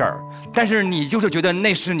对的事儿，但是你就是觉得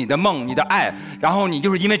那是你的梦，你的爱，然后你就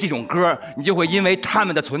是因为这种歌，你就会因为他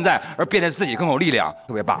们的存在而变得自己更有力量，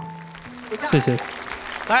特别棒。谢谢。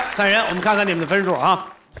来，3人，我们看看你们的分数啊。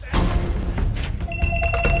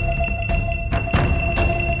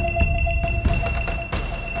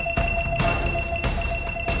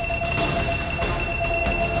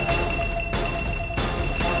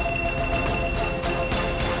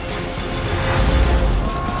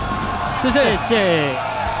谢谢谢谢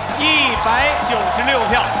，196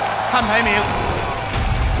票，看排名。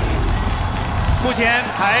目前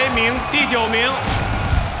排名第9名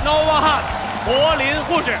 ，Nova Hut 柏林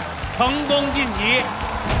护士成功晋级。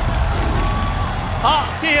好，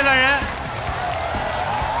谢谢3人。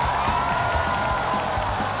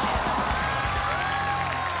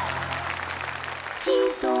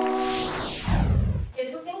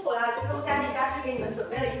演出辛苦了，京东家电家居给你们准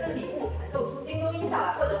备了一份礼物，奏出京东音响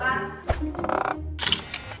来获得吧。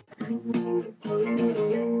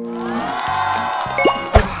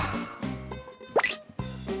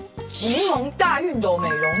吉蒙大熨斗美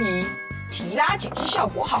容仪，提拉紧致效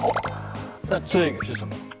果好。那这个是什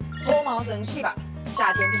么？脱毛神器吧，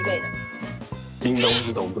夏天必备的。京东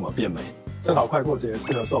不懂怎么变美，正好快过节，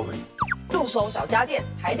适合瘦美。入手小家电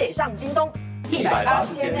还得上京东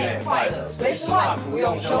，180天内坏了随时换，不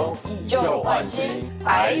用修，以旧换新，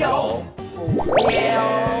还有补贴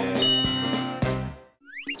哦。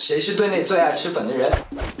谁是队内最爱吃粉的人？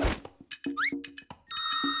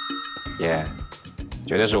耶，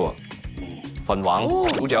绝对是我。粉王、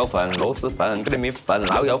猪脚粉、螺蛳粉、跟你米粉、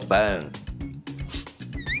老友粉。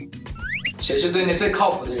谁是队内最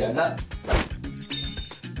靠谱的人呢？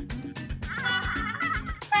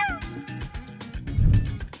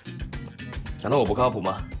难道我不靠谱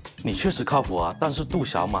吗？你确实靠谱啊，但是杜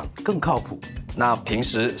小满更靠谱。那平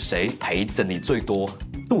时谁陪着你最多？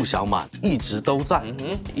杜小满一直都在，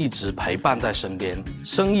一直陪伴在身边。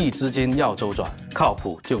生意资金要周转，靠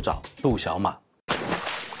谱就找杜小满。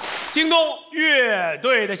京东乐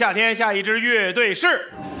队的夏天，下一支乐队是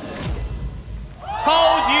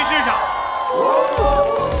超级市场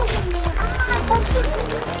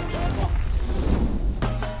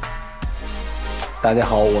大家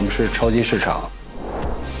好，我们是超级市场，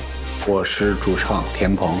我是主唱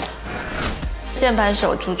田鹏，键盘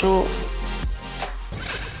手猪猪，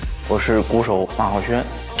我是鼓手马浩轩。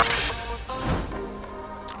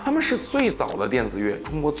他们是最早的电子乐，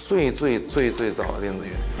中国最早的电子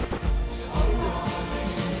乐。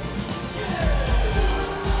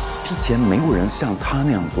之前没有人像他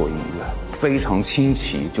那样做音乐，非常清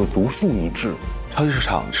奇，就独树一帜。超级市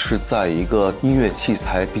场是在一个音乐器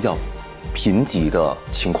材比较贫瘠的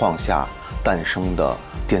情况下诞生的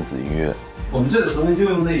电子音乐。我们这个东西就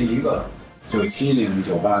用那一个，97年、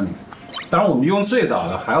98年，当然我们用最早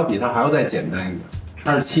的还要比它还要再简单一点，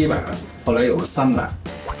它是700，后来有个300。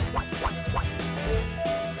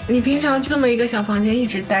你平常这么一个小房间一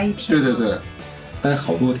直待一天？对对对，待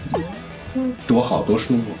好多天，多好多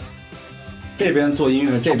舒服。这边做音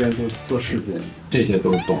乐，这边做视频，这些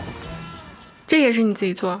都是动。这也是你自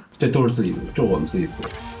己做？这都是自己做，这是我们自己做。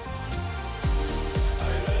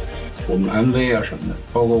我们 MV 啊什么的，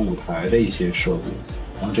包括舞台的一些设计，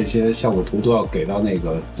然后这些效果图都要给到那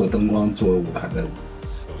个做灯光、做舞台的。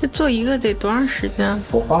这做一个得多长时间？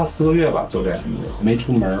我花了4个月吧，做这 MV， 没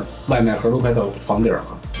出门，外卖盒都快到房顶了。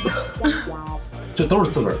这都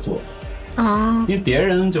是自个儿做，因为别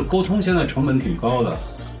人就沟通现在成本挺高的。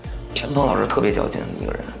田鹏老师特别较劲的一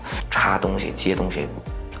个人，插东西接东西，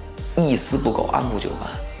一丝不苟，按部就班。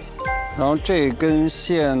然后这根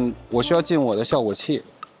线我需要进我的效果器，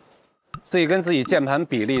自己跟自己键盘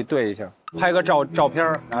比例对一下，拍个照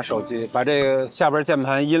片，拿手机把这个下边键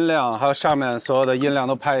盘音量还有上面所有的音量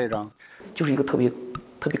都拍一张。就是一个特别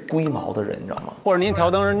龟毛的人，你知道吗？或者您调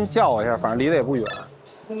灯时您叫我一下，反正离得也不远。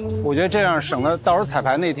我觉得这样省得到时候彩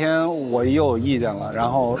排那天我又有意见了，然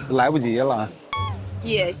后来不及了。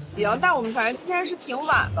也行，但我们反正今天是挺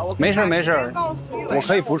晚的，我没事没事，我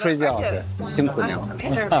可以不睡觉，对，辛苦您了。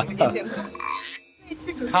没事，辛苦。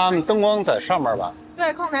他们灯光在上面吧？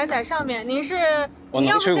对，控台在上面。您是我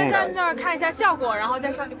能去控台？要不先在那儿看一下效果，然后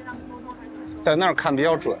再上去跟他们沟通，还是说？在那儿看比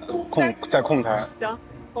较准，在控台。行，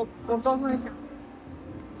我沟通一下。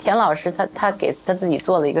田老师他给他自己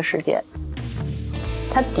做了一个世界，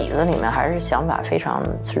他底子里面还是想法非常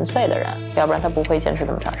纯粹的人，要不然他不会坚持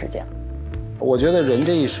这么长时间。我觉得人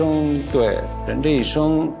这一生，对人这一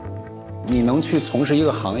生，你能去从事一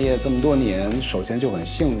个行业这么多年，首先就很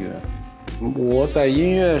幸运。我在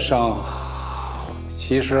音乐上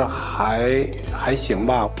其实还行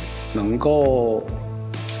吧，能够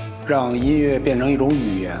让音乐变成一种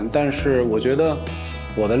语言，但是我觉得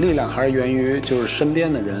我的力量还是源于就是身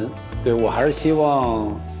边的人。对，我还是希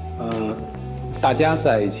望，大家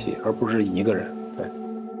在一起，而不是一个人。对。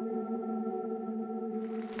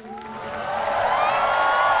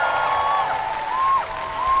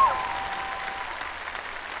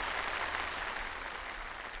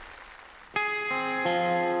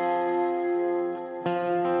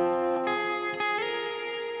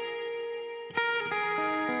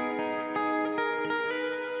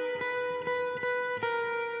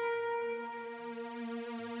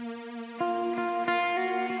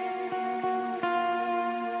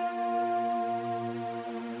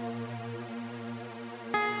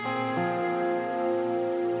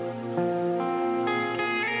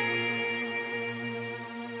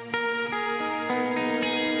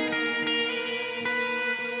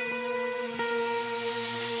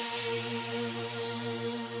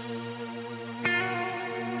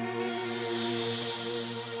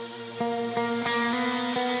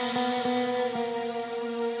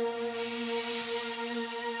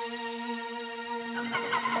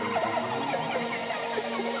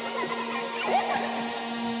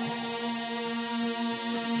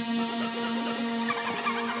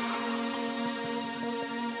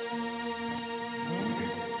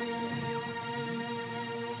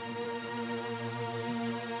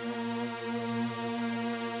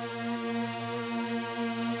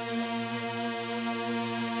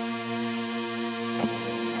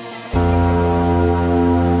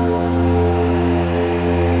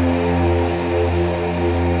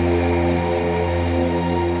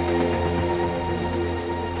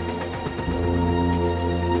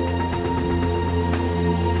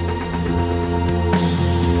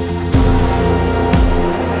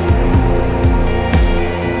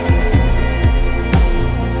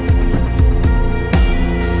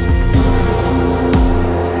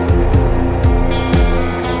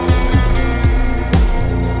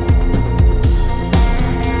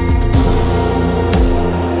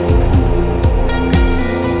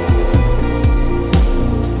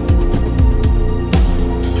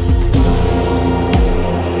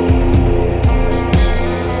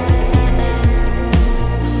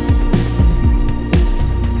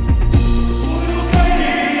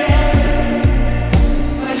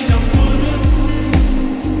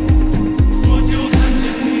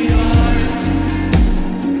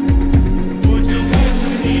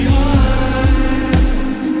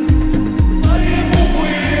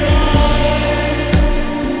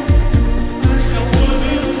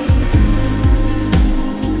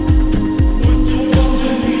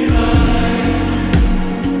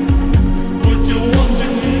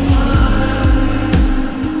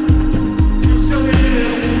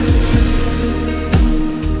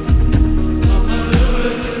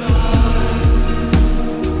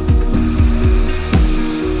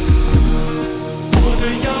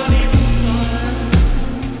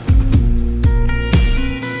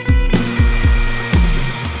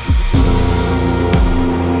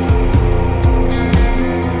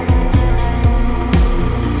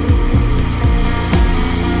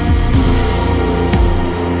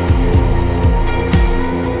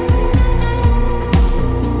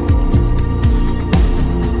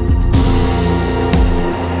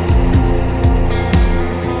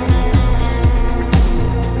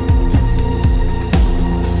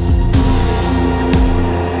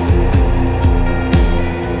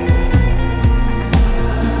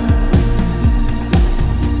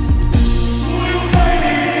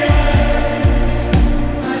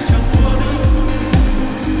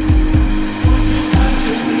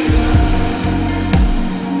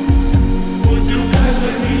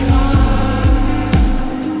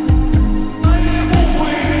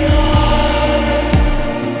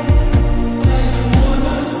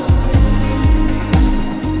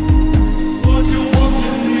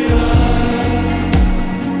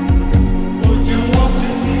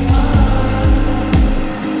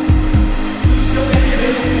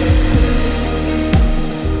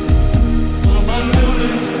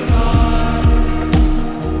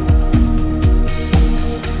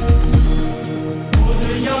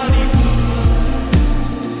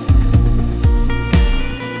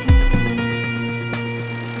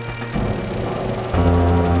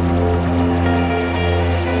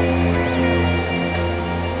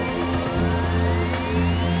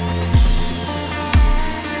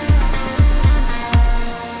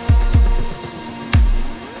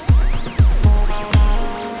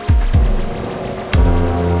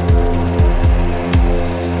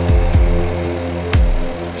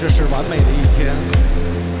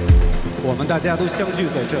大家都相聚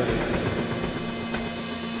在这里。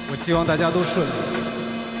我希望大家都顺利。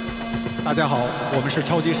大家好，我们是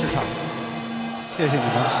超级市场，谢谢你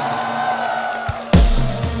们。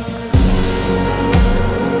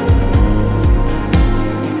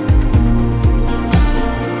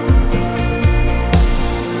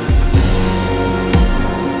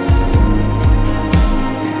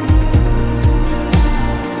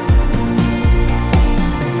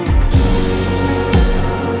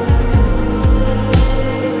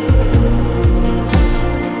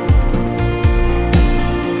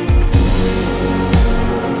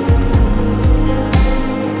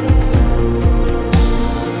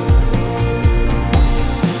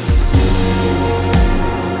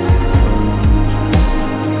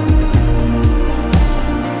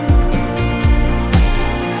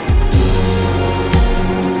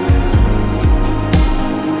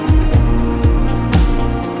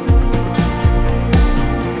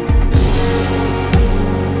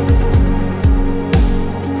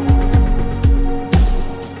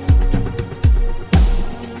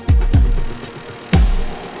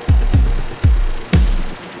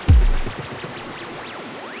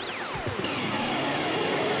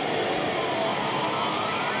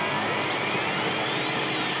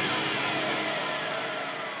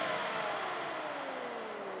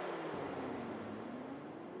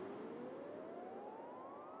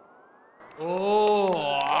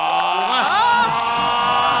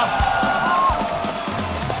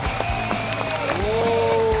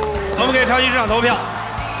我们给超级市场投票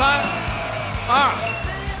，3、2、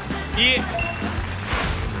1，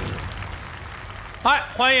嗨，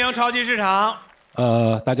欢迎超级市场。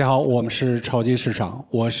大家好，我们是超级市场，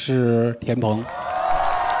我是田鹏，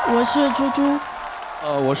我是猪猪，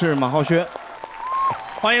我是马浩轩。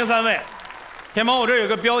欢迎3位。田鹏，我这有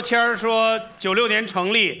个标签说96年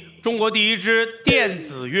成立，中国第一支电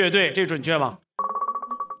子乐队，这准确吗？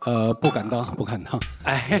不敢当，不敢当。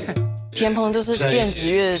哎，田鹏就是电子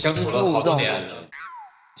乐之父这种。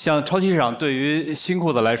像超级市场对于新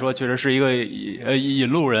裤子来说，确实是一个引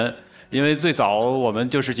路人，因为最早我们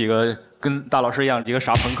就是几个跟大老师一样，几个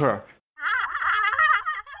傻朋克，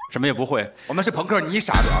什么也不会。我们是朋克，你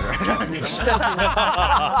傻主要是。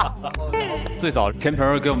最早田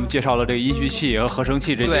鹏给我们介绍了这个音序器和合成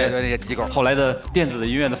器这些这些机构，后来的电子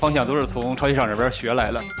音乐的方向都是从超级市场这边学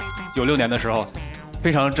来的。96年的时候。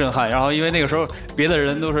非常震撼，然后因为那个时候别的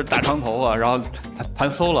人都是大长头发，然后弹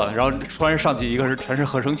solo 然后突然上去一个是全是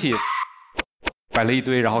合成器，摆了一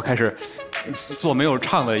堆，然后开始做没有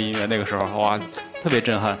唱的音乐。那个时候哇，特别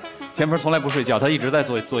震撼。田鹏从来不睡觉，他一直在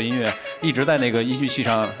做音乐，一直在那个音序器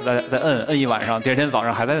上在摁一晚上，第二天早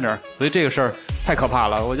上还在那儿，所以这个事儿太可怕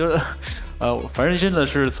了。我觉得，反正真的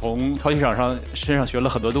是从超级市场身上学了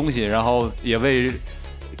很多东西，然后也为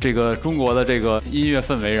这个中国的这个音乐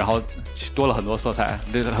氛围，然后多了很多色彩，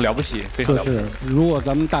这了不起，非常了不起。如果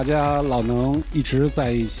咱们大家老能一直在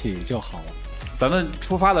一起就好了。咱们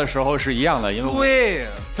出发的时候是一样的，因为对，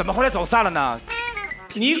怎么后来走散了呢？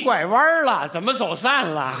你拐弯了，怎么走散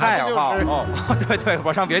了？嗨，对，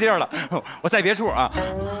我上别地儿了，我在别处啊。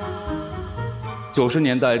 90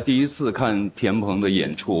年代第一次看田鹏的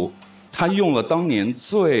演出，他用了当年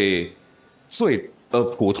最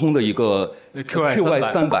普通的一个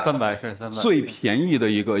iQIYI 300最便宜的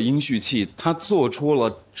一个音序器，他做出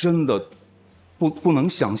了真的不能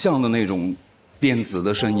想象的那种电子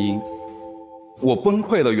的声音。我崩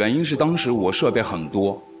溃的原因是当时我设备很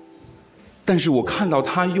多，但是我看到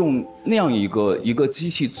他用那样一个机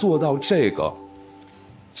器做到这个，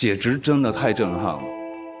简直真的太震撼了。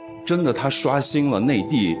 真的，他刷新了内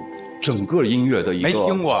地整个音乐的一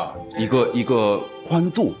个宽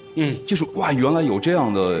度。就是哇，原来有这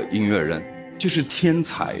样的音乐人，就是天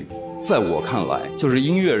才。在我看来，就是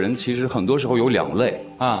音乐人其实很多时候有2类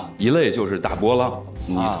啊，一类就是打波浪，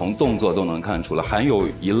你从动作都能看出来；还有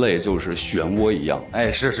一类就是漩涡一样。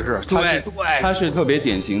哎，是，对，他是特别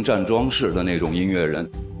典型站桩式的那种音乐人。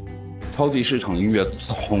超级市场音乐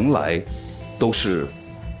从来都是。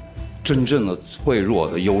 真正的脆弱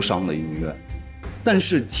的忧伤的音乐，但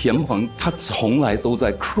是田鹏他从来都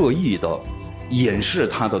在刻意的掩饰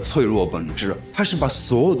他的脆弱本质，他是把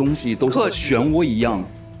所有东西都像漩涡一样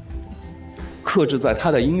克制在他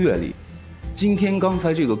的音乐里。今天刚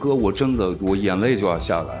才这个歌，我真的我眼泪就要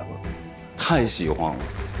下来了，太喜欢了。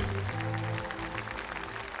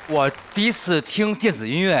我第一次听电子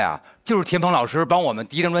音乐啊，就是田鹏老师帮我们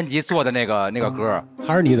第一张专辑做的那个歌，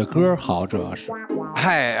还是你的歌好，主要是。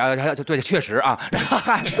 嗨，对，确实啊，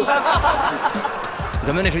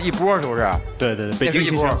咱们那是一波，是不是？对，北京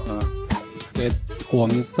一波。对，我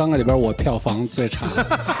们3个里边我票房最差。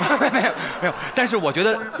没有，但是我觉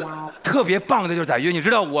得特别棒的就是在于，你知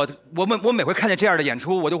道我每回看见这样的演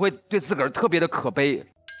出，我就会对自个儿特别的可悲，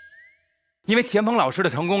因为田鹏老师的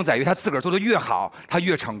成功在于他自个儿做的越好，他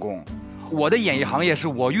越成功。我的演艺行业是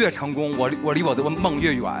我越成功，我离我的梦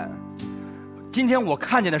越远。今天我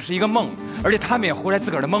看见的是一个梦，而且他们也活在自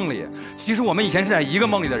个儿的梦里。其实我们以前是在一个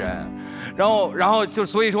梦里的人，然后就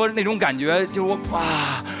所以说那种感觉就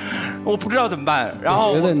我不知道怎么办。然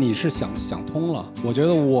后我觉得你是想通了，我觉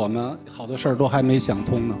得我们好多事儿都还没想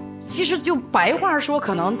通呢。其实就白话说，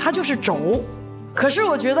可能它就是轴，可是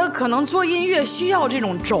我觉得可能做音乐需要这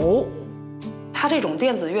种轴。他这种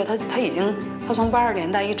电子乐，他从80年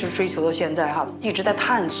代一直追求到现在哈，一直在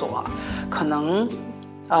探索，可能。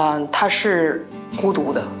他是孤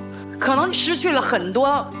独的，可能失去了很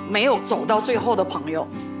多没有走到最后的朋友，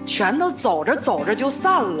全都走着走着就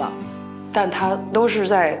散了，但他都是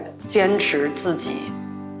在坚持自己。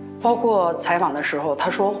包括采访的时候，他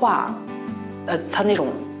说话，他那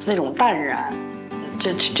种淡然，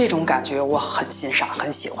这种感觉我很欣赏，很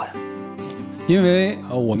喜欢。因为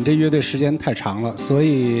我们这乐队时间太长了，所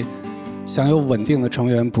以。想有稳定的成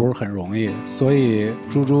员不是很容易，所以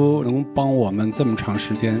猪猪能帮我们这么长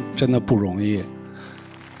时间，真的不容易。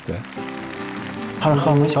对，他是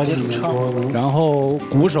和我们小姐主唱。然后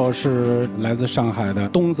鼓手是来自上海的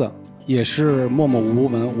东子，也是默默无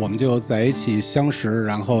闻，我们就在一起相识，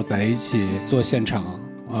然后在一起做现场。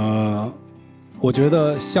我觉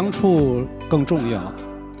得相处更重要，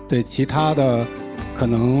对其他的可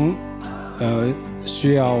能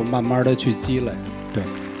需要慢慢的去积累。对。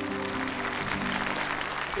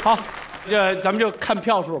好，这咱们就看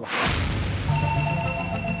票数吧。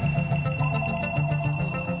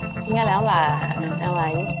应该200。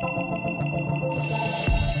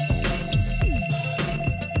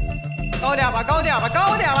高点吧，高点吧，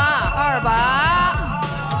高点吧！